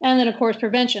 And then, of course,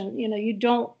 prevention.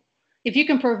 If you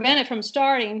can prevent it from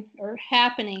starting or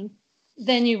happening,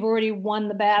 then you've already won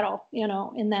the battle,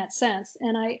 in that sense.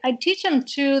 And I teach them,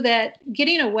 too, that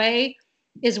getting away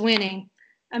is winning.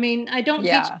 I mean, I don't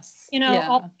teach,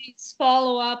 all these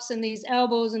follow-ups and these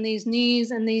elbows and these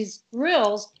knees and these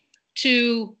drills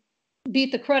to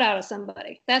beat the crud out of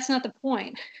somebody. That's not the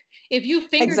point. If you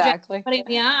finger jab somebody in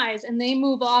the eyes and they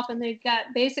move off and they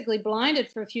got basically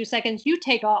blinded for a few seconds, you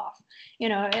take off.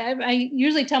 I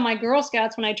usually tell my Girl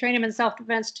Scouts when I train them in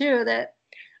self-defense, too, that,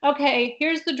 okay,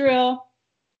 here's the drill.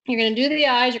 You're going to do the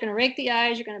eyes. You're going to rake the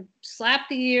eyes. You're going to slap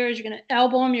the ears. You're going to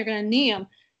elbow them. You're going to knee them.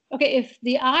 Okay, if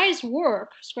the eyes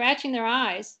work, scratching their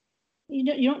eyes, you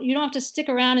don't have to stick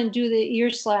around and do the ear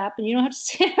slap, and you don't have to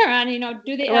sit around and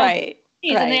do the elbow. Right.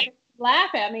 And they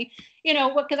laugh at me,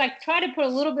 because I try to put a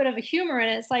little bit of a humor in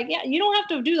it. It's like, yeah, you don't have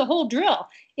to do the whole drill.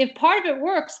 If part of it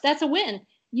works, that's a win.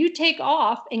 You take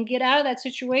off and get out of that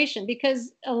situation,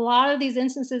 because a lot of these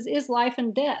instances is life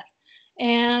and death.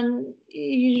 And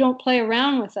you don't play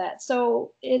around with that.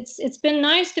 So it's been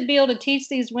nice to be able to teach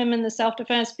these women the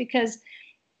self-defense, because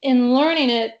in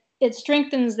learning it, it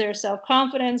strengthens their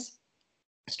self-confidence,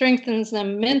 strengthens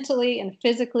them mentally and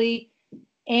physically.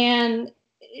 And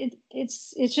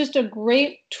it's just a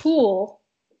great tool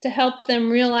to help them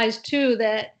realize, too,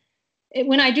 that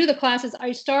when I do the classes,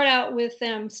 I start out with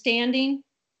them standing,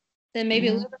 then maybe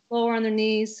a little bit lower on their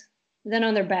knees, then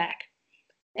on their back.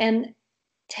 And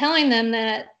telling them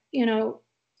that,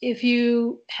 if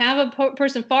you have a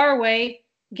person far away,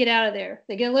 get out of there.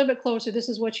 They get a little bit closer. This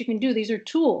is what you can do. These are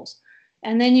tools.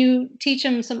 And then you teach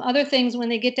them some other things when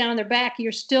they get down on their back.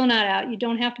 You're still not out. You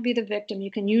don't have to be the victim.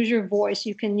 You can use your voice.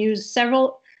 You can use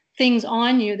several things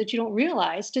on you that you don't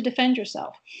realize to defend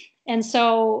yourself. And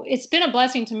so it's been a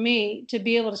blessing to me to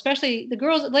be able to, especially the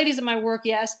ladies at my work,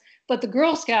 yes, but the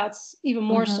Girl Scouts even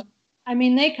more so. I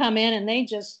mean, they come in and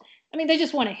I mean, they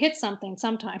just want to hit something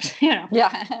sometimes, you know,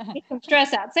 Yeah. get some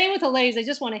stress out. Same with the ladies, they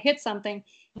just want to hit something.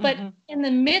 But Hmm. in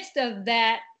the midst of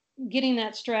that, getting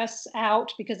that stress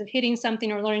out because of hitting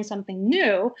something or learning something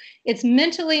new, it's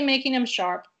mentally making them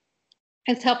sharp.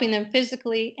 It's helping them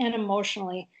physically and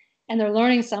emotionally, and they're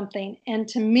learning something. And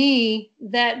to me,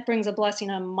 that brings a blessing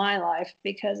on my life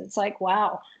because it's like,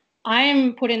 wow,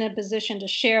 I'm put in a position to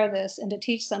share this and to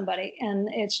teach somebody. And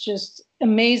it's just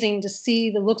amazing to see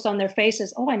the looks on their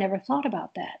faces. Oh, I never thought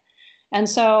about that. And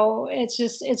so it's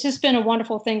just been a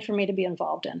wonderful thing for me to be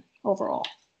involved in overall.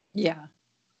 Yeah.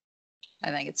 I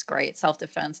think it's great.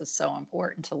 Self-defense is so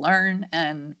important to learn,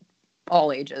 and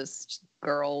all ages,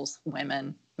 girls,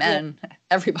 women, Yeah. men,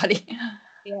 everybody.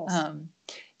 Yes. Um,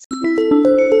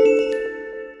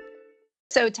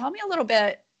 so tell me a little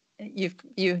bit,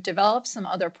 you've developed some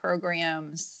other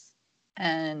programs,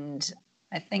 and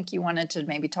I think you wanted to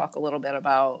maybe talk a little bit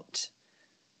about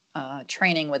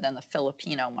training within the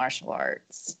Filipino martial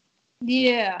arts.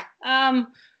 Yeah.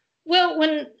 Well,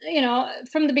 when,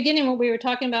 from the beginning, what we were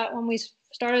talking about when we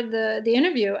started the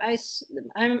interview,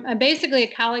 I'm basically a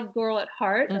college girl at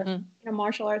heart, or a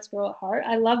martial arts girl at heart.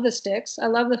 I love the sticks. I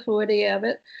love the fluidity of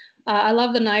it. I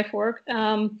love the knife work.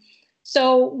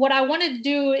 So what I wanted to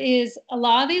do is, a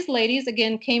lot of these ladies,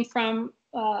 again, came from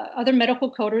other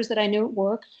medical coders that I knew at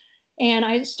work. And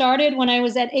I started when I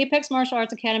was at Apex Martial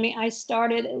Arts Academy. I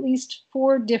started at least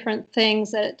 4 different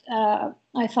things that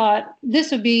I thought this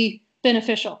would be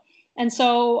beneficial. And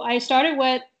so I started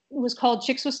what was called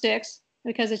Chicks with Sticks,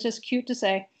 because it's just cute to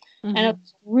say, and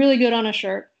it's really good on a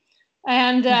shirt.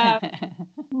 And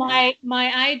my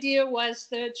idea was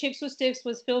the Chicks with Sticks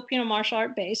was Filipino martial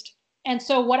art based. And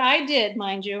so what I did,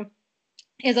 mind you,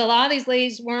 is a lot of these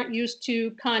ladies weren't used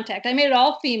to contact. I made it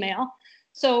all female.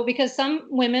 So because some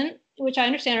women, which I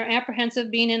understand, are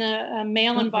apprehensive being in a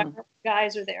male environment,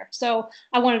 guys are there. So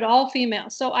I wanted all female.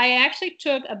 So I actually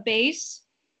took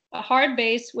a hard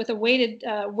base with a weighted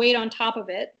weight on top of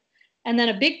it, and then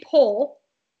a big pole,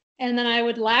 and then I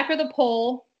would lacquer the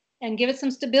pole and give it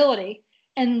some stability.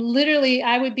 And literally,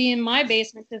 I would be in my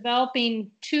basement developing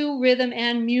to rhythm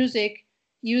and music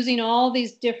using all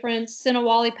these different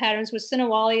Sinawali patterns, which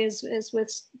Sinawali is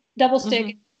with double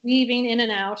stick, weaving in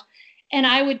and out. And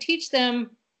I would teach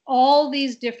them all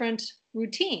these different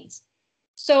routines.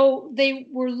 So they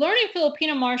were learning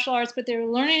Filipino martial arts, but they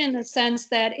were learning in the sense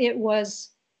that it was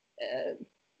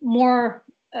more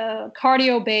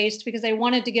cardio based, because they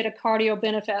wanted to get a cardio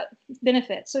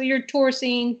benefit. So you're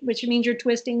torsing, which means you're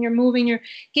twisting, you're moving, you're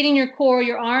getting your core,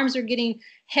 your arms are getting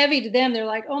heavy to them. They're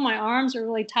like, oh, my arms are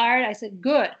really tired. I said,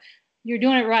 good, you're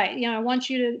doing it right. I want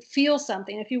you to feel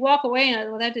something. If you walk away and,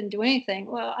 well, that didn't do anything.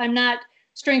 Well, I'm not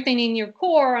strengthening your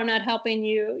core. I'm not helping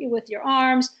you with your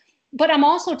arms, but I'm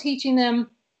also teaching them,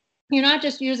 you're not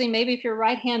just using, maybe if you're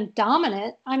right hand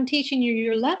dominant, I'm teaching you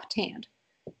your left hand.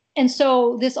 And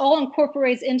so this all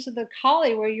incorporates into the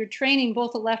Kali, where you're training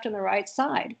both the left and the right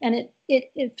side. And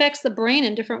it affects the brain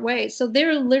in different ways. So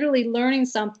they're literally learning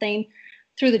something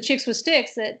through the Chicks with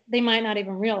Sticks that they might not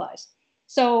even realize.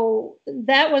 So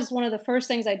that was one of the first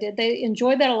things I did. They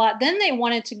enjoyed that a lot. Then they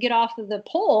wanted to get off of the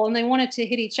pole and they wanted to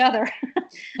hit each other.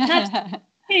 Not to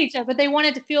hit each other, but they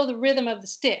wanted to feel the rhythm of the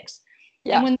sticks.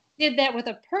 Yeah. And when they did that with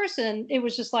a person, it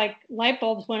was just like light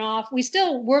bulbs went off. We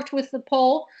still worked with the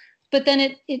pole, but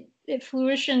then it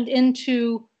fruitioned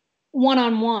into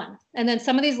one-on-one. And then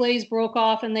some of these ladies broke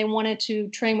off and they wanted to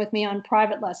train with me on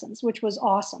private lessons, which was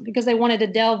awesome, because they wanted to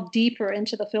delve deeper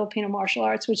into the Filipino martial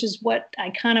arts, which is what I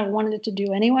kind of wanted it to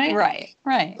do anyway. Right.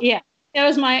 Yeah. That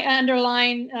was my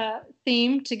underlying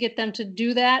theme, to get them to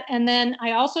do that. And then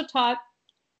I also taught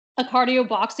a cardio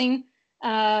boxing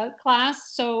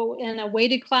class, so in a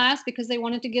weighted class, because they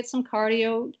wanted to get some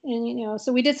cardio. And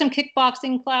so we did some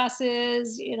kickboxing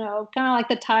classes, kind of like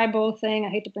the Taibo thing. I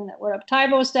hate to bring that word up,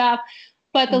 Taibo stuff,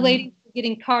 but the ladies were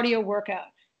getting cardio workout,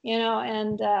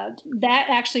 and that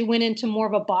actually went into more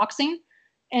of a boxing.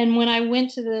 And when I went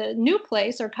to the new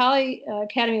place, or Kali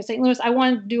Academy of St. Louis, I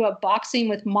wanted to do a boxing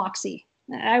with moxie.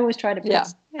 I always try to put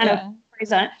kind of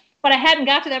phrase on it, but I hadn't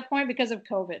got to that point because of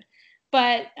COVID.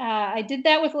 But I did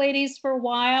that with ladies for a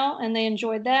while, and they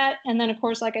enjoyed that. And then, of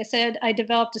course, like I said, I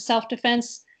developed a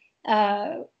self-defense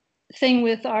thing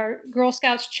with our Girl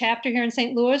Scouts chapter here in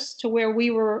St. Louis, to where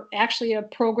we were actually a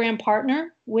program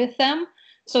partner with them.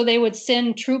 So they would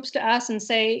send troops to us and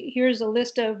say, here's a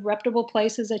list of reputable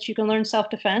places that you can learn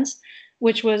self-defense,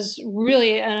 which was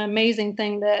really an amazing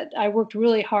thing that I worked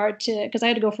really hard to, because I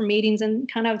had to go for meetings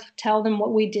and kind of tell them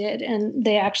what we did, and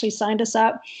they actually signed us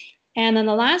up. And then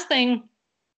the last thing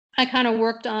I kind of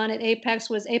worked on at Apex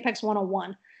was Apex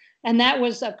 101. And that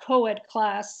was a co-ed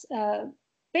class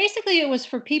Basically, it was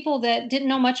for people that didn't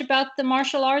know much about the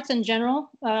martial arts in general,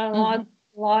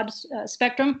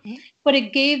 spectrum, but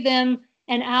it gave them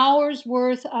an hour's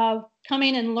worth of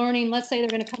coming and learning. Let's say they're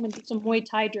going to come and do some Muay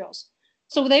Thai drills.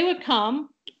 So they would come.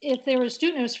 If they were a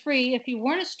student, it was free. If you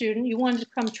weren't a student, you wanted to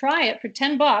come try it for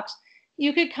 $10,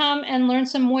 you could come and learn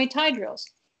some Muay Thai drills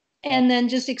and then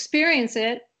just experience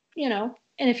it, and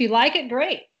if you like it,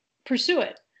 great, pursue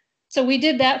it. So we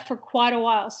did that for quite a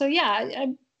while. So yeah,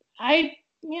 I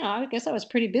guess I was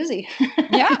pretty busy.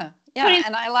 Yeah.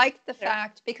 And I like the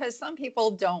fact, because some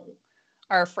people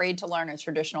are afraid to learn a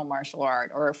traditional martial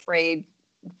art, or afraid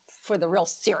for the real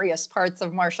serious parts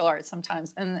of martial arts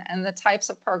sometimes. And the types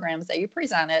of programs that you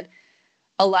presented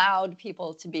allowed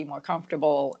people to be more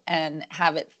comfortable and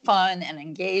have it fun and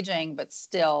engaging, but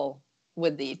still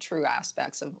with the true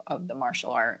aspects of the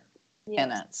martial art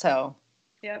in it. So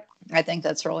yep. I think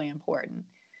that's really important.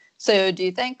 So do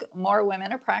you think more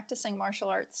women are practicing martial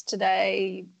arts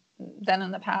today than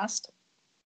in the past?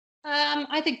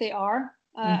 I think they are.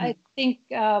 I think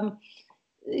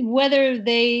whether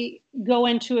they go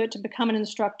into it to become an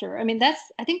instructor, I mean,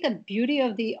 I think the beauty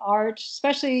of the art,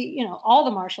 especially, all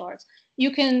the martial arts,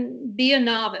 you can be a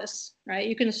novice, right?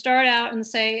 You can start out and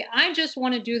say, I just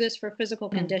want to do this for physical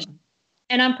condition.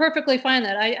 And I'm perfectly fine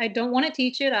that I don't want to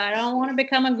teach it. I don't want to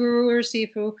become a guru or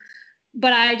sifu,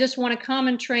 but I just want to come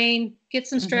and train, get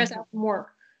some stress out from work.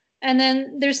 And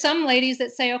then there's some ladies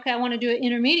that say, okay, I want to do it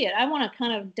intermediate. I want to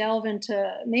kind of delve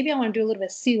into, maybe I want to do a little bit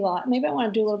of C-lot. Maybe I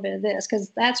want to do a little bit of this because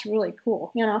that's really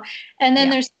cool, And then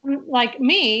there's some like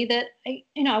me that,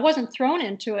 I wasn't thrown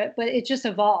into it, but it just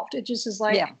evolved. It just is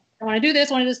like, I want to do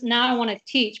this. I want to do this. Now I want to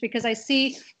teach because I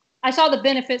saw the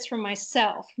benefits for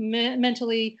myself,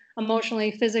 mentally,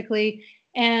 emotionally, physically.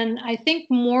 And I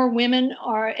think more women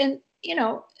are, and,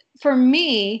 for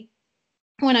me,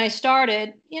 when I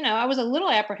started, I was a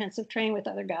little apprehensive training with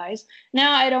other guys.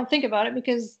 Now I don't think about it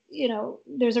because,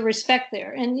 there's a respect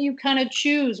there and you kind of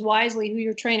choose wisely who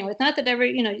you're training with. Not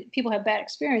that people have bad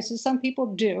experiences. Some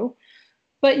people do,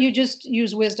 but you just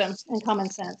use wisdom and common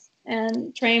sense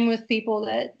and train with people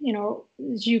that,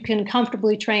 you can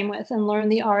comfortably train with and learn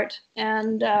the art.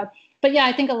 And, but yeah,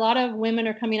 I think a lot of women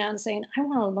are coming out and saying, I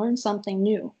want to learn something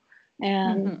new.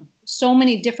 And so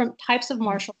many different types of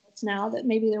martial arts now that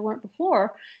maybe there weren't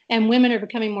before. And women are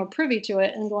becoming more privy to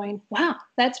it and going, wow,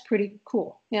 that's pretty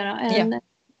cool. And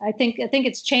I think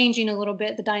it's changing a little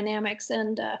bit, the dynamics.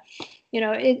 And,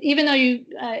 even though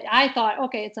I thought,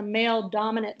 okay, it's a male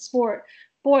dominant sport.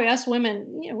 Boy, us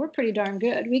women, we're pretty darn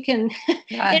good. We can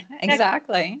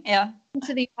exactly.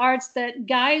 into the arts that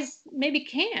guys maybe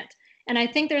can't. And I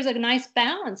think there's a nice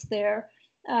balance there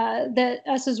that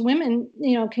us as women,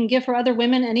 can give for other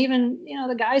women, and even,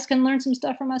 the guys can learn some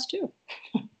stuff from us too.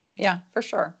 Yeah, for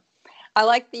sure. I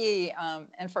like the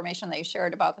information that you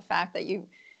shared about the fact that you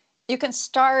can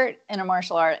start in a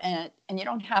martial art and you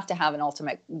don't have to have an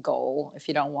ultimate goal if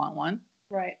you don't want one.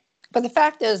 Right. But the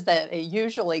fact is that it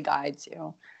usually guides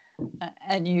you,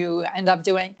 and you end up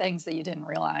doing things that you didn't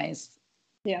realize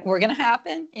were going to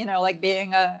happen. Like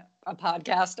being a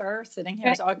podcaster, sitting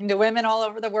here talking to women all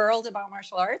over the world about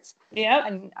martial arts. Yeah.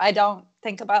 And I don't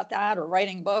think about that, or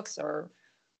writing books or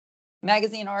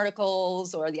magazine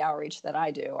articles or the outreach that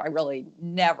I do. I really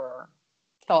never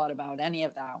thought about any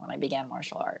of that when I began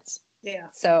martial arts. Yeah.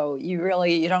 So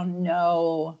you don't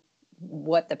know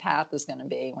what the path is going to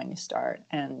be when you start,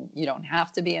 and you don't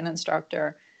have to be an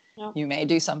instructor. No. You may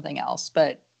do something else,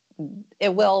 but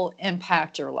it will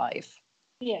impact your life.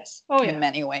 Yes. Oh, yeah. In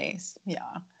many ways.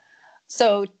 Yeah.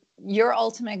 So your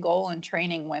ultimate goal in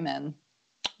training women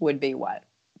would be what?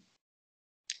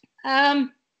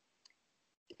 Help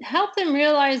them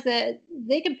realize that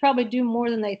they could probably do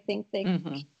more than they think they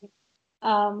can.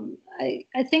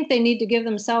 I think they need to give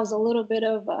themselves a little bit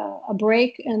of a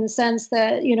break, in the sense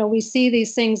that, we see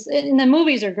these things, and the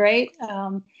movies are great.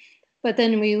 But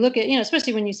then we look at,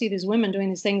 especially when you see these women doing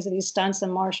these things, these stunts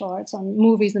and martial arts on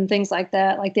movies and things like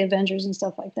that, like the Avengers and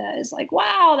stuff like that. It's like,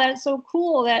 wow, that's so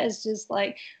cool. That is just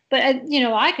like, but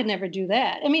I could never do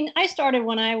that. I mean, I started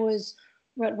when I was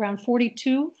around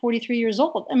 42, 43 years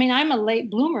old. I mean, I'm a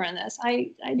late bloomer in this.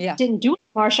 I didn't do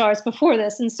martial arts before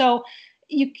this. And so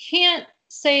you can't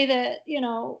say that,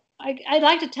 I'd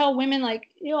like to tell women, like,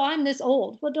 I'm this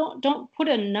old. Well, don't put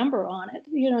a number on it.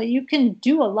 You can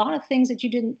do a lot of things that you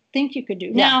didn't think you could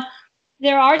do. Yeah. Now,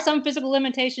 there are some physical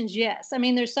limitations. Yes. I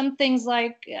mean, there's some things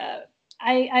like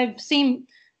I've seen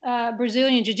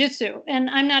Brazilian jiu-jitsu,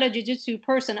 and I'm not a jiu-jitsu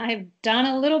person. I have done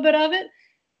a little bit of it,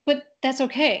 but that's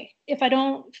okay. If I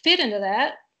don't fit into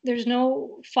that, there's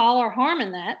no foul or harm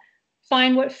in that.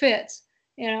 Find what fits.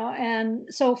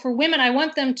 And so for women, I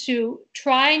want them to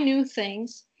try new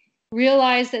things,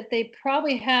 realize that they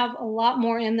probably have a lot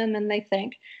more in them than they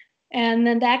think. And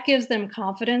then that gives them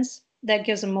confidence, that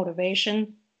gives them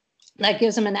motivation, that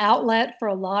gives them an outlet for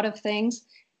a lot of things.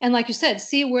 And like you said,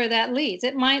 see where that leads.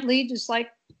 It might lead just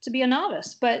like to be a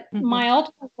novice, but my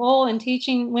ultimate goal in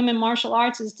teaching women martial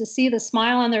arts is to see the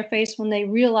smile on their face when they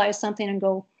realize something and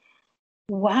go,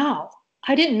 wow,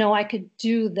 I didn't know I could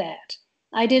do that.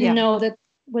 I didn't know that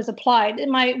was applied.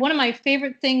 One of my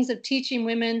favorite things of teaching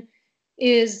women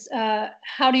is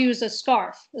how to use the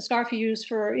scarf you use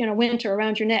for winter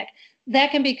around your neck.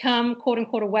 That can become quote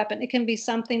unquote a weapon. It can be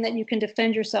something that you can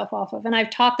defend yourself off of. And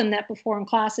I've taught them that before in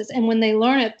classes. And when they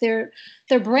learn it,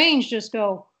 their brains just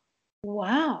go,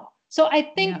 wow. So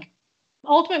I think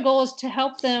ultimate goal is to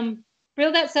help them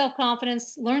build that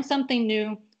self-confidence, learn something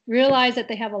new, realize that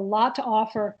they have a lot to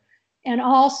offer, and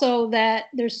also that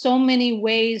there's so many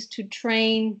ways to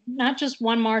train, not just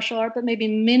one martial art, but maybe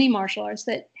many martial arts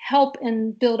that help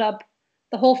and build up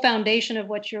the whole foundation of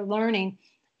what you're learning.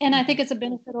 And I think it's a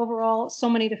benefit overall, so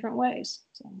many different ways.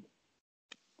 So.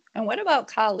 And what about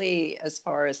Kali as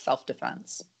far as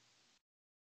self-defense?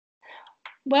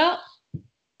 Well,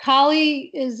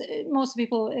 Kali is, most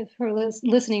people, if are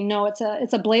listening, know it's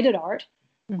a bladed art.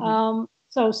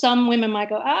 So some women might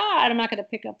go, I'm not going to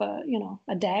pick up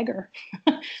a dagger,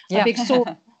 a big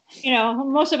sword.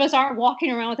 Most of us aren't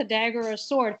walking around with a dagger or a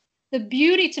sword. The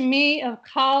beauty to me of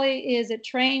Kali is it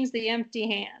trains the empty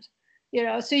hand.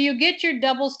 So you get your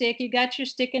double stick, you got your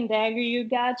stick and dagger, you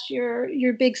got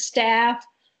your big staff,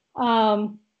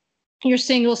 your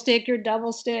single stick, your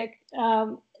double stick.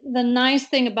 The nice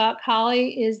thing about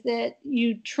Kali is that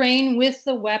you train with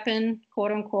the weapon,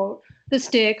 quote unquote, the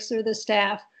sticks or the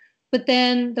staff, but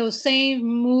then those same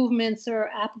movements are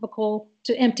applicable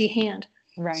to empty hand.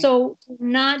 Right. So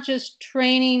not just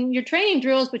training, you're training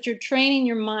drills, but you're training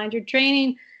your mind, you're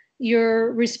training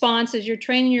your responses, you're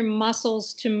training your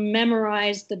muscles to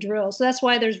memorize the drill. So that's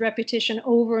why there's repetition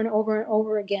over and over and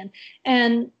over again.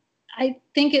 And I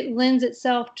think it lends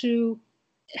itself to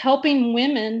helping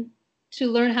women to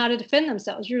learn how to defend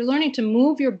themselves. You're learning to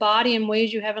move your body in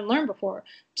ways you haven't learned before.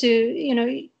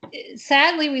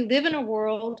 Sadly, we live in a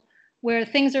world where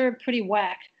things are pretty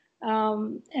whack.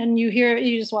 And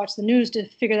you just watch the news to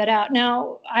figure that out.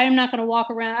 Now, I'm not going to walk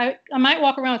around. I might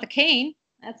walk around with a cane.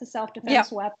 That's a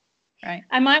self-defense weapon. Right.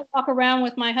 I might walk around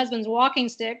with my husband's walking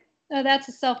stick. That's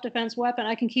a self-defense weapon.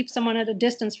 I can keep someone at a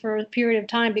distance for a period of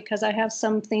time because I have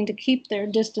something to keep their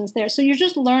distance there. So you're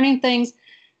just learning things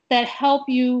that help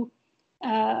you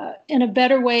in a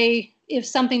better way if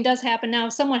something does happen. Now,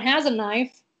 if someone has a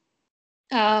knife,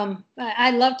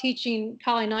 I love teaching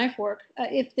Kali knife work.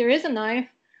 If there is a knife,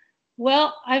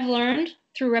 well, I've learned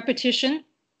through repetition,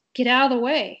 get out of the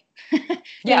way.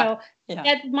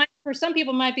 That might, for some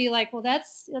people might be like, well,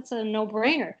 that's a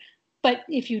no-brainer. But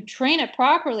if you train it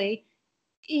properly,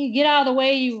 you get out of the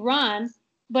way, you run.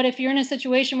 But if you're in a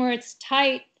situation where it's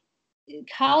tight,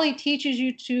 Kali teaches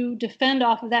you to defend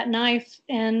off of that knife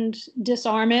and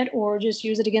disarm it, or just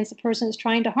use it against the person that's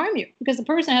trying to harm you. Because the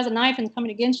person has a knife and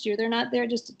coming against you. They're not there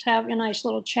just to have a nice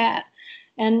little chat.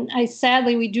 And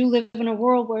sadly, we do live in a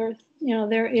world where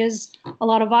there is a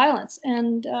lot of violence.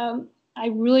 And I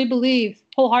really believe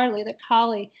wholeheartedly that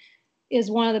Kali is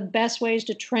one of the best ways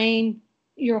to train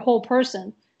your whole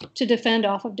person to defend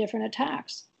off of different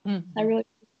attacks. I really.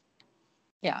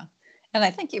 Yeah. And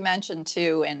I think you mentioned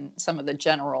too, in some of the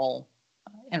general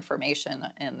information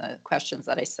in the questions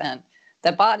that I sent,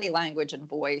 that body language and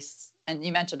voice, and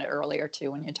you mentioned it earlier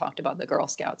too, when you talked about the Girl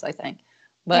Scouts, I think,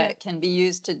 but can be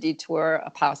used to detour a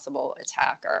possible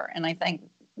attacker. And I think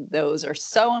those are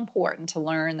so important to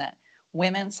learn, that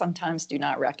women sometimes do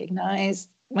not recognize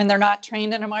when they're not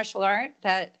trained in a martial art,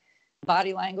 that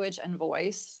body language and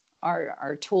voice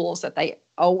are tools that they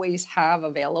always have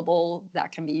available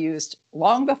that can be used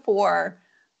long before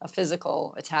a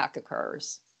physical attack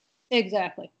occurs.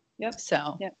 Exactly. Yep.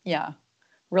 So,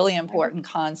 really important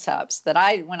concepts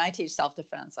that when I teach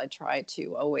self-defense, I try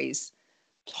to always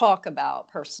talk about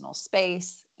personal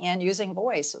space and using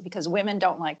voice, because women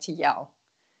don't like to yell.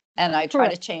 And I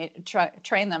try to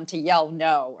train them to yell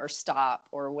no or stop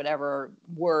or whatever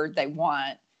word they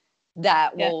want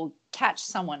that will catch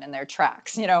someone in their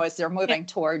tracks, as they're moving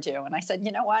toward you. And I said,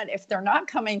 you know what, if they're not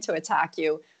coming to attack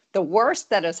you, the worst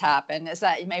that has happened is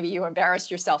that maybe you embarrassed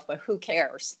yourself, but who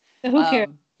cares? Who cares?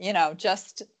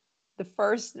 Just the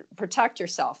first, protect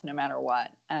yourself no matter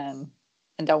what, and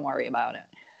don't worry about it.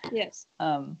 Yes.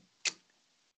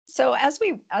 So as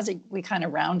we kind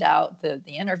of round out the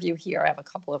interview here, I have a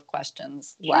couple of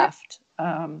questions left.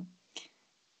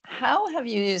 How have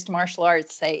you used martial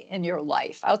arts, say, in your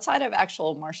life outside of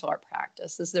actual martial art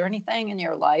practice? Is there anything in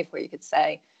your life where you could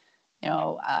say, you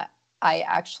know, I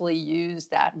actually use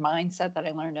that mindset that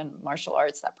I learned in martial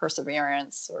arts, that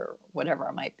perseverance or whatever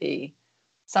it might be,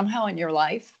 somehow in your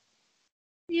life?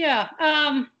 Yeah.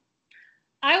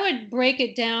 I would break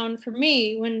it down for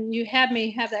me when you had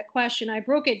me have that question. I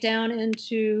broke it down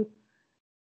into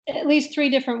at least three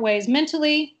different ways: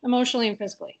 mentally, emotionally, and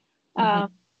physically.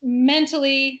 Mm-hmm.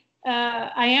 Mentally,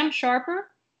 I am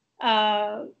sharper.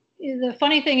 The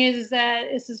funny thing is that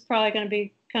this is probably going to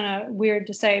be kind of weird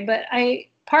to say, but I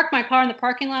park my car in the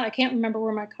parking lot. I can't remember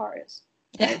where my car is.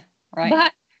 Right.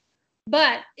 Right.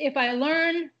 But if I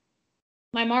learn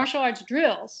my martial arts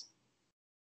drills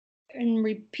and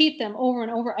repeat them over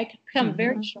and over, I can become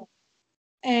very sharp.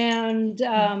 And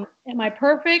am I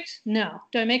perfect? No.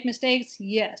 Do I make mistakes?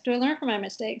 Yes. Do I learn from my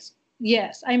mistakes?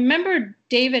 Yes. I remember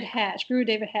David Hatch, Guru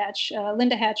David Hatch,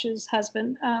 Linda Hatch's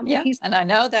husband. Yeah, and I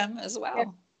know them as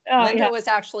well. Oh, Linda yeah. was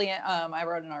actually, I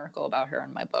wrote an article about her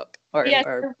in my book or Yes, I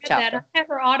read chapter. that. I have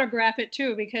her autograph it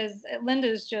too because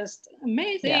Linda's just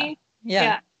amazing.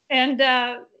 Yeah. And,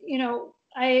 you know,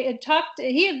 I had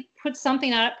he had put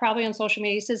something out probably on social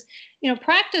media. He says, you know,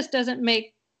 practice doesn't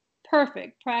make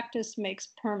perfect, practice makes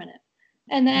permanent.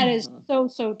 And that is so,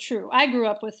 so true. I grew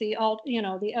up with the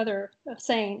other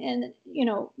saying, and, you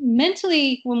know,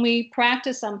 mentally when we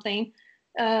practice something,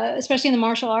 especially in the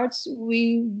martial arts,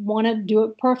 we want to do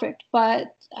it perfect.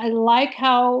 But I like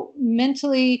how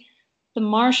mentally the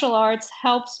martial arts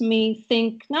helps me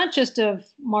think not just of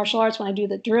martial arts when I do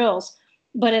the drills,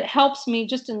 but it helps me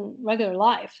just in regular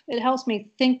life. It helps me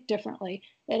think differently.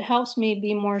 It helps me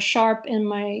be more sharp in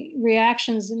my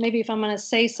reactions. And maybe if I'm going to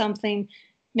say something,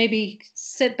 maybe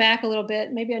sit back a little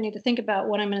bit. Maybe I need to think about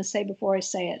what I'm going to say before I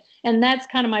say it. And that's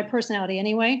kind of my personality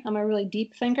anyway. I'm a really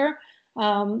deep thinker.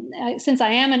 Since I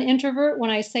am an introvert, when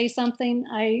I say something,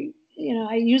 I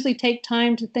usually take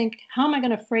time to think, how am I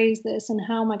going to phrase this and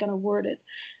how am I going to word it?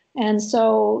 And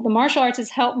so the martial arts has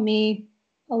helped me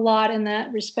a lot in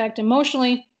that respect.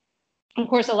 Emotionally, of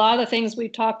course, a lot of the things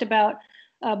we've talked about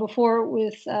before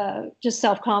with just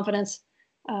self-confidence,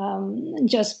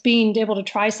 just being able to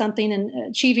try something and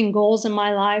achieving goals in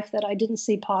my life that I didn't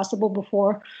see possible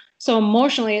before. So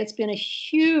emotionally, it's been a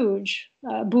huge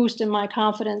boost in my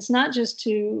confidence, not just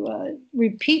to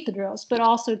repeat the drills, but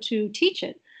also to teach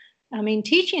it. I mean,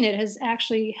 teaching it has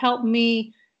actually helped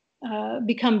me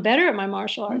become better at my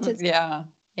martial arts. It's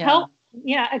helped,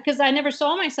 because I never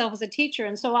saw myself as a teacher.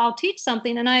 And so I'll teach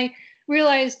something and I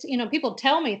realized, you know, people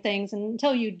tell me things and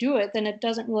until you do it, then it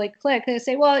doesn't really click. They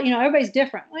say, well, you know, everybody's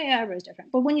different. Well, yeah, everybody's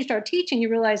different. But when you start teaching, you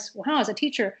realize, wow, as a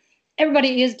teacher,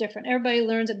 everybody is different. Everybody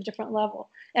learns at a different level,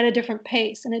 at a different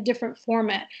pace, in a different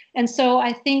format. And so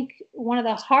I think one of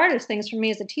the hardest things for me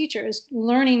as a teacher is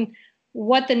learning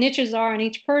what the niches are in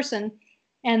each person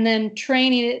and then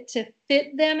training it to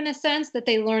fit them in a sense that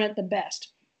they learn it the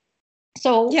best.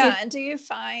 So and do you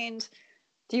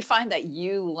find that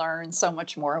you learn so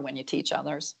much more when you teach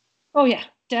others? Oh yeah,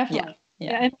 definitely.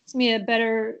 Yeah, it makes me a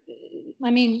better,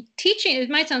 I mean, teaching, it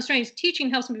might sound strange, teaching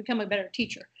helps me become a better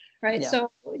teacher, right?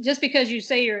 So just because you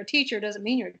say you're a teacher doesn't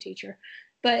mean you're a teacher.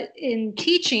 But in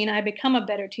teaching, I become a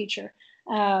better teacher.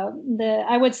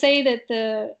 I would say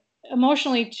that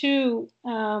emotionally too,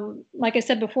 like I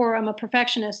said before, I'm a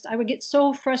perfectionist. I would get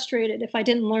so frustrated if I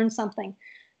didn't learn something.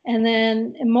 And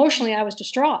then emotionally, I was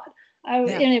distraught. And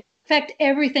it affected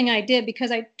everything I did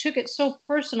because I took it so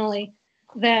personally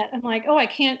that I'm like, oh, I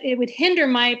can't, it would hinder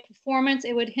my performance.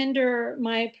 It would hinder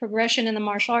my progression in the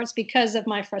martial arts because of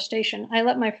my frustration. I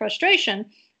let my frustration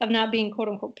of not being quote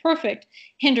unquote perfect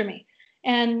hinder me.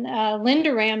 And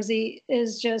Linda Ramsey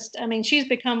is just, I mean, she's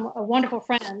become a wonderful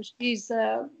friend. She's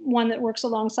one that works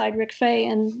alongside Rick Fay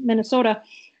in Minnesota.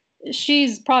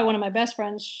 She's probably one of my best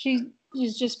friends. She's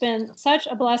just been such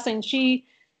a blessing. She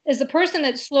is the person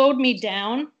that slowed me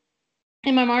down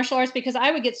in my martial arts because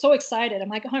I would get so excited. I'm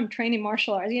like, oh, I'm training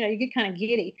martial arts. You know, you get kind of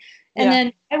giddy. And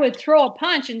then I would throw a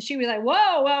punch and she was like,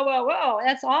 whoa, whoa, whoa, whoa.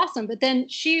 That's awesome. But then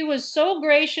she was so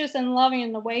gracious and loving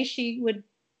in the way she would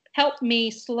help me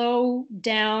slow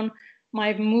down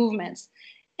my movements.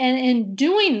 And in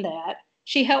doing that,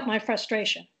 she helped my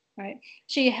frustration, right?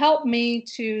 She helped me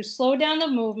to slow down the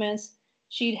movements.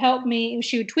 She'd help me,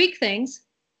 she would tweak things,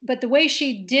 but the way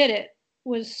she did it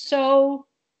was so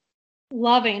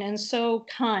loving and so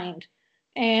kind.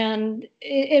 And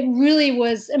it really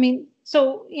was, I mean,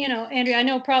 so, you know, Andrea, I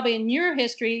know probably in your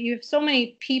history, you have so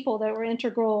many people that were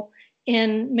integral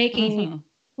in making you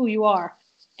who you are.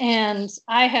 And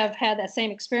I have had that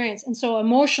same experience. And so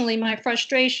emotionally, my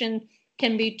frustration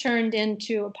can be turned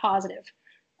into a positive.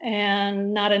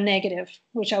 and not a negative,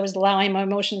 which I was allowing my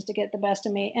emotions to get the best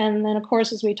of me. And then, of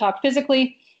course, as we talk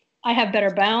physically, I have better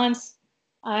balance.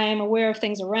 I'm aware of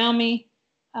things around me.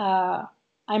 I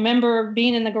remember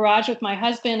being in the garage with my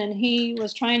husband, and he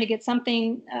was trying to get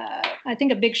something, I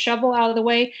think a big shovel out of the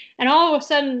way. And all of a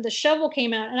sudden, the shovel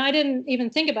came out, and I didn't even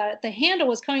think about it. The handle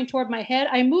was coming toward my head.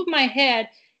 I moved my head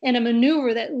in a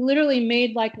maneuver that literally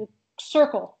made like a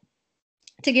circle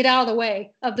to get out of the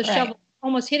way of the shovel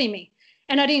almost hitting me.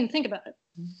 And I didn't even think about it.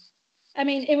 I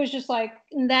mean, it was just like,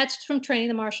 that's from training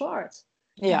the martial arts.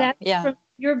 That's from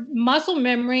your muscle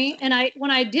memory. And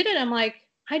when I did it, I'm like,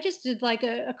 I just did like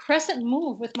a crescent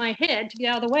move with my head to get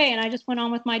out of the way. And I just went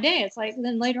on with my day. It's like,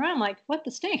 then later on, I'm like, what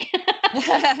the stink?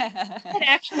 It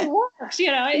actually works,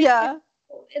 you know?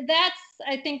 That's,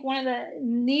 I think, one of the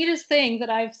neatest things that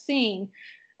I've seen.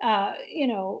 You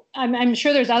know, I'm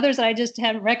sure there's others that I just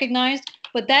haven't recognized,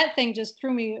 but that thing just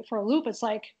threw me for a loop. It's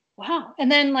like, wow.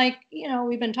 And then, like, you know,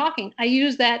 we've been talking, I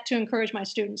use that to encourage my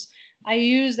students. I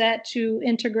use that to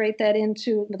integrate that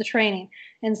into the training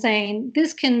and saying,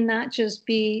 this can not just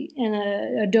be in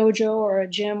a dojo or a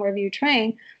gym, wherever you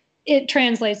train. It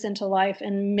translates into life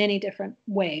in many different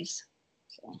ways.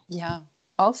 So. Yeah.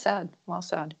 Well said. Well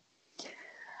said.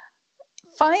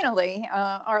 Finally,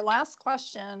 our last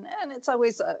question, and it's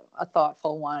always a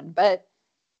thoughtful one, but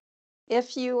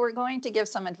if you were going to give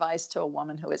some advice to a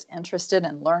woman who is interested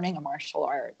in learning a martial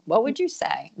art, what would you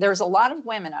say? There's a lot of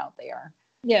women out there.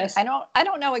 Yes. I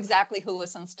don't know exactly who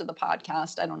listens to the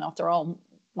podcast. I don't know if they're all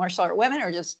martial art women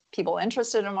or just people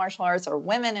interested in martial arts or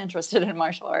women interested in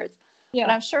martial arts. Yeah.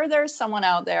 But I'm sure there's someone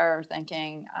out there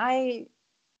thinking, I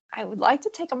would like to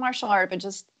take a martial art, but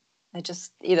it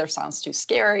just either sounds too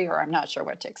scary, or I'm not sure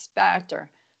what to expect,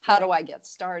 or how do I get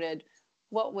started?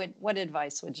 What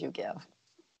advice would you give?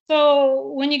 So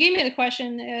when you gave me the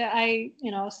question, I,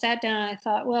 sat down and I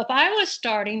thought, well, if I was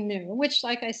starting new, which,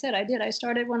 like I said, I did. I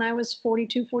started when I was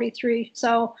 42, 43.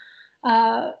 So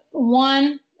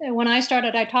when I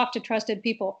started, I talked to trusted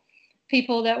people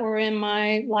that were in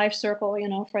my life circle,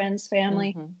 friends,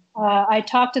 family. Mm-hmm. I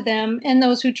talked to them and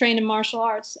those who trained in martial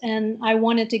arts, and I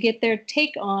wanted to get their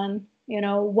take on,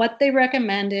 what they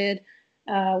recommended,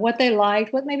 what they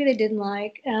liked, what maybe they didn't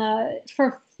like.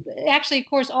 Actually, of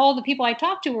course, all the people I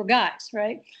talked to were guys,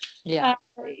 right? Yeah.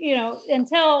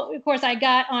 Until, of course, I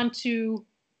got onto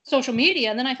social media,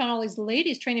 and then I found all these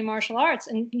ladies training martial arts,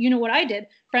 and you know what I did?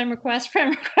 Friend request.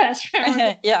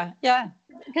 Yeah.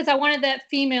 Because I wanted that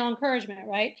female encouragement,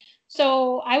 right?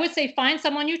 So I would say find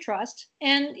someone you trust.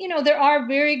 And, there are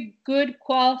very good,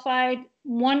 qualified,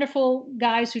 wonderful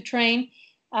guys who train.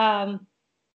 And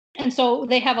so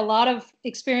they have a lot of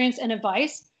experience and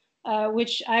advice,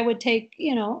 which I would take,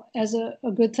 as a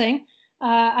good thing.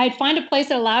 I'd find a place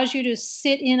that allows you to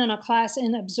sit in on a class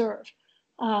and observe,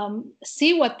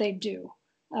 see what they do.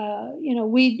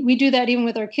 We do that even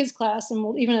with our kids class,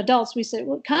 and even adults. We say,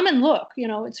 well, come and look,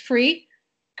 it's free.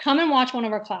 Come and watch one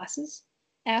of our classes,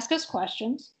 ask us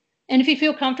questions. And if you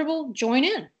feel comfortable, join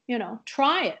in,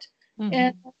 try it. Mm-hmm.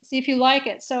 And see if you like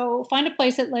it. So find a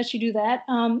place that lets you do that.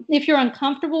 If you're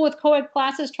uncomfortable with co-ed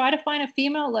classes, try to find a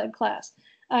female-led class.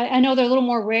 I know they're a little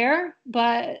more rare,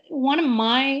 but one of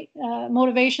my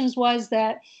motivations was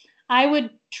that I would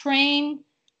train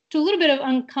to a little bit of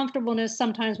uncomfortableness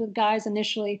sometimes with guys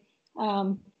initially.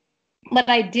 But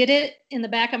I did it in the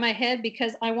back of my head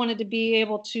because I wanted to be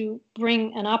able to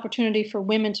bring an opportunity for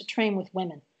women to train with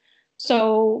women.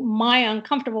 So my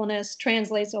uncomfortableness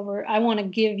translates over, I want to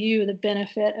give you the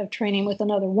benefit of training with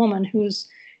another woman who's,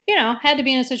 had to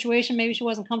be in a situation, maybe she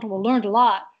wasn't comfortable, learned a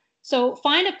lot. So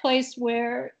find a place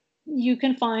where you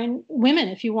can find women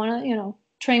if you want to,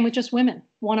 train with just women,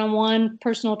 one-on-one,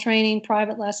 personal training,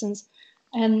 private lessons.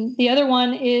 And the other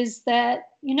one is that,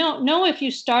 know if you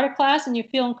start a class and you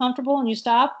feel uncomfortable and you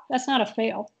stop, that's not a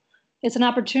fail. It's an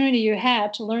opportunity you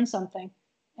had to learn something.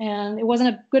 And it wasn't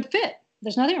a good fit.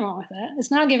 There's nothing wrong with that.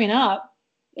 It's not giving up.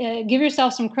 Give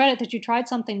yourself some credit that you tried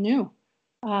something new.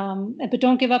 But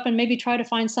don't give up and maybe try to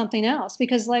find something else.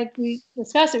 Because like we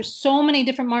discussed, there's so many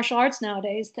different martial arts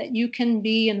nowadays that you can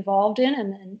be involved in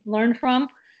and learn from.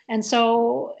 And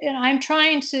so I'm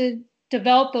trying to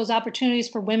develop those opportunities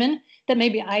for women that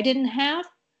maybe I didn't have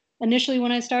initially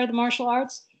when I started the martial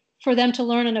arts, for them to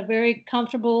learn in a very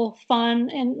comfortable, fun,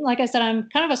 and like I said, I'm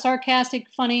kind of a sarcastic,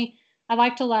 funny, I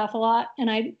like to laugh a lot, and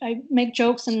I make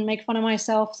jokes and make fun of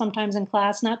myself sometimes in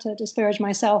class, not to disparage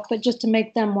myself, but just to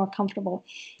make them more comfortable.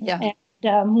 Yeah.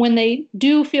 And when they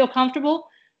do feel comfortable,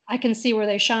 I can see where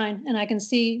they shine, and I can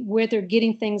see where they're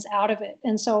getting things out of it.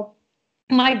 And so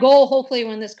my goal, hopefully,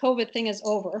 when this COVID thing is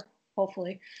over,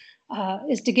 hopefully,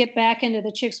 is to get back into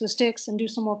the Chicks with Sticks and do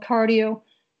some more cardio,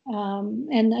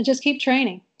 And I just keep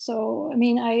training. So, I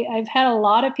mean, I've had a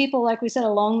lot of people, like we said,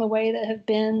 along the way that have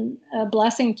been a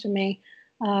blessing to me.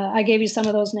 I gave you some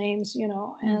of those names, you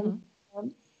know, and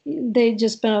they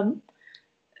just been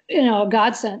a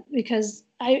godsend, because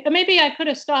maybe I could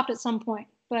have stopped at some point,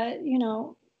 but you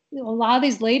know, a lot of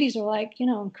these ladies are like, you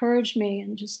know, encouraged me,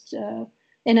 and just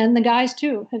and then the guys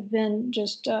too have been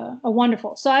just a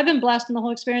wonderful. So I've been blessed in the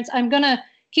whole experience. I'm gonna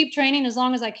keep training as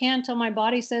long as I can until my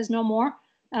body says no more.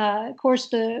 Of course,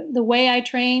 the way I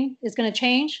train is going to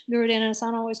change. Guru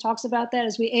Dana-san always talks about that.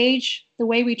 As we age, the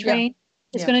way we train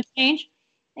is going to change.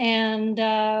 And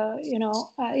you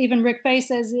know, even Rick Faye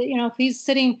says, you know, if he's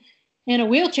sitting in a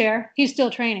wheelchair, he's still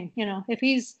training. You know, if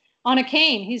he's on a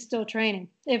cane, he's still training.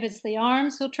 If it's the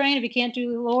arms, he'll train. If he can't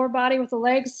do the lower body with the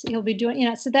legs, he'll be doing, you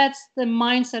know. So that's the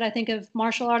mindset, I think, of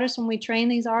martial artists when we train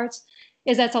these arts,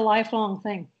 is that's a lifelong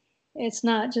thing. It's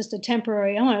not just a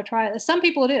temporary, I want to try this. Some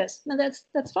people it is. No,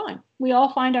 that's fine. We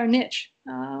all find our niche.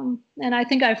 And I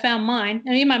think I found mine.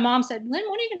 And even my mom said, Lynn,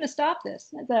 when are you going to stop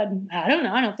this? I said, I don't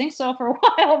know. I don't think so for a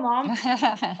while, Mom.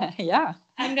 Yeah.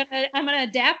 I'm gonna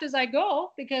adapt as I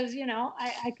go, because, you know,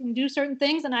 I can do certain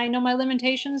things, and I know my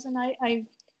limitations, and I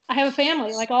have a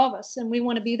family like all of us, and we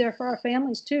want to be there for our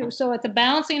families too. So it's a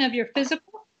balancing of your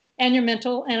physical and your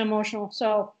mental and emotional.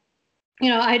 So, you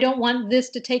know, I don't want this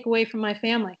to take away from my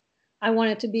family. I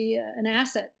want it to be an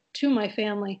asset to my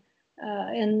family.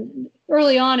 And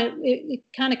early on, it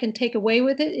kind of can take away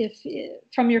with it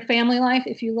from your family life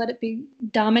if you let it be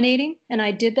dominating. And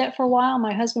I did that for a while.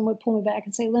 My husband would pull me back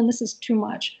and say, Lynn, this is too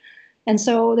much. And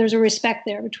so there's a respect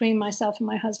there between myself and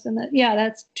my husband that, yeah,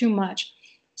 that's too much.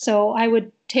 So I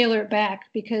would tailor it back,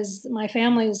 because my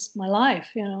family is my life,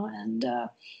 you know, and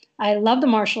I love the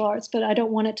martial arts, but I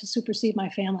don't want it to supersede my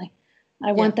family.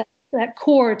 I want that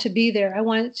core to be there. I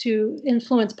want it to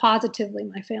influence positively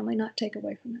my family, not take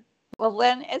away from it. Well,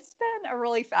 Lynn, it's been a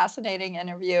really fascinating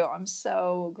interview. I'm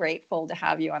so grateful to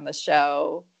have you on the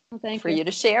show. Well, thank for you. you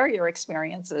to share your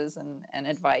experiences and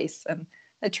advice. And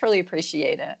I truly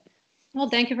appreciate it. Well,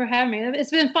 thank you for having me.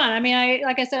 It's been fun. I mean,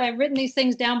 like I said, I've written these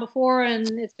things down before, and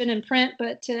it's been in print,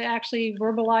 but to actually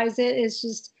verbalize it is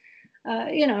just,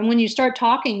 you know, and when you start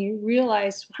talking, you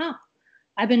realize, wow,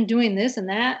 I've been doing this and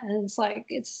that. And it's like,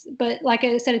 but like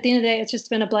I said, at the end of the day, it's just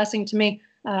been a blessing to me.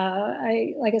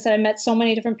 Like I said, I met so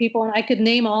many different people, and I could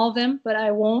name all of them, but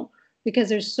I won't, because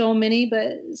there's so many.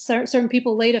 But certain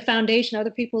people laid a foundation,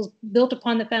 other people's built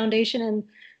upon the foundation,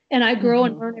 and I grow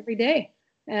and learn every day.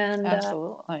 And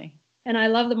absolutely. And I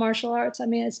love the martial arts. I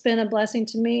mean, it's been a blessing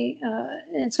to me,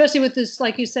 especially with this,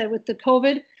 like you said, with the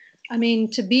COVID. I mean,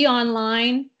 to be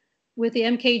online with the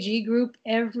MKG group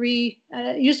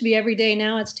it used to be every day.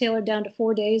 Now it's tailored down to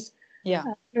 4 days.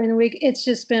 During the week. It's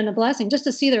just been a blessing just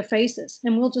to see their faces,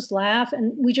 and we'll just laugh,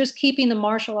 and we just keeping the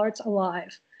martial arts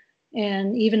alive,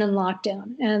 and even in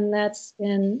lockdown. And that's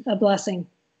been a blessing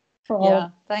for all. Yeah.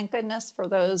 Thank goodness for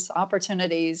those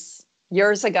opportunities.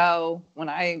 Years ago, when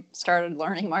I started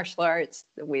learning martial arts,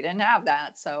 we didn't have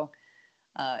that. So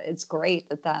it's great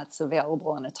that that's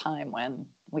available in a time when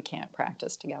we can't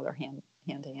practice together hand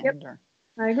to hand. Yep.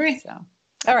 I agree. So,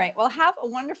 all right. Well, have a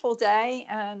wonderful day.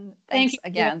 And thanks Thank you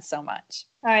again so much.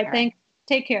 All right.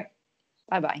 Take care.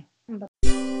 Bye-bye.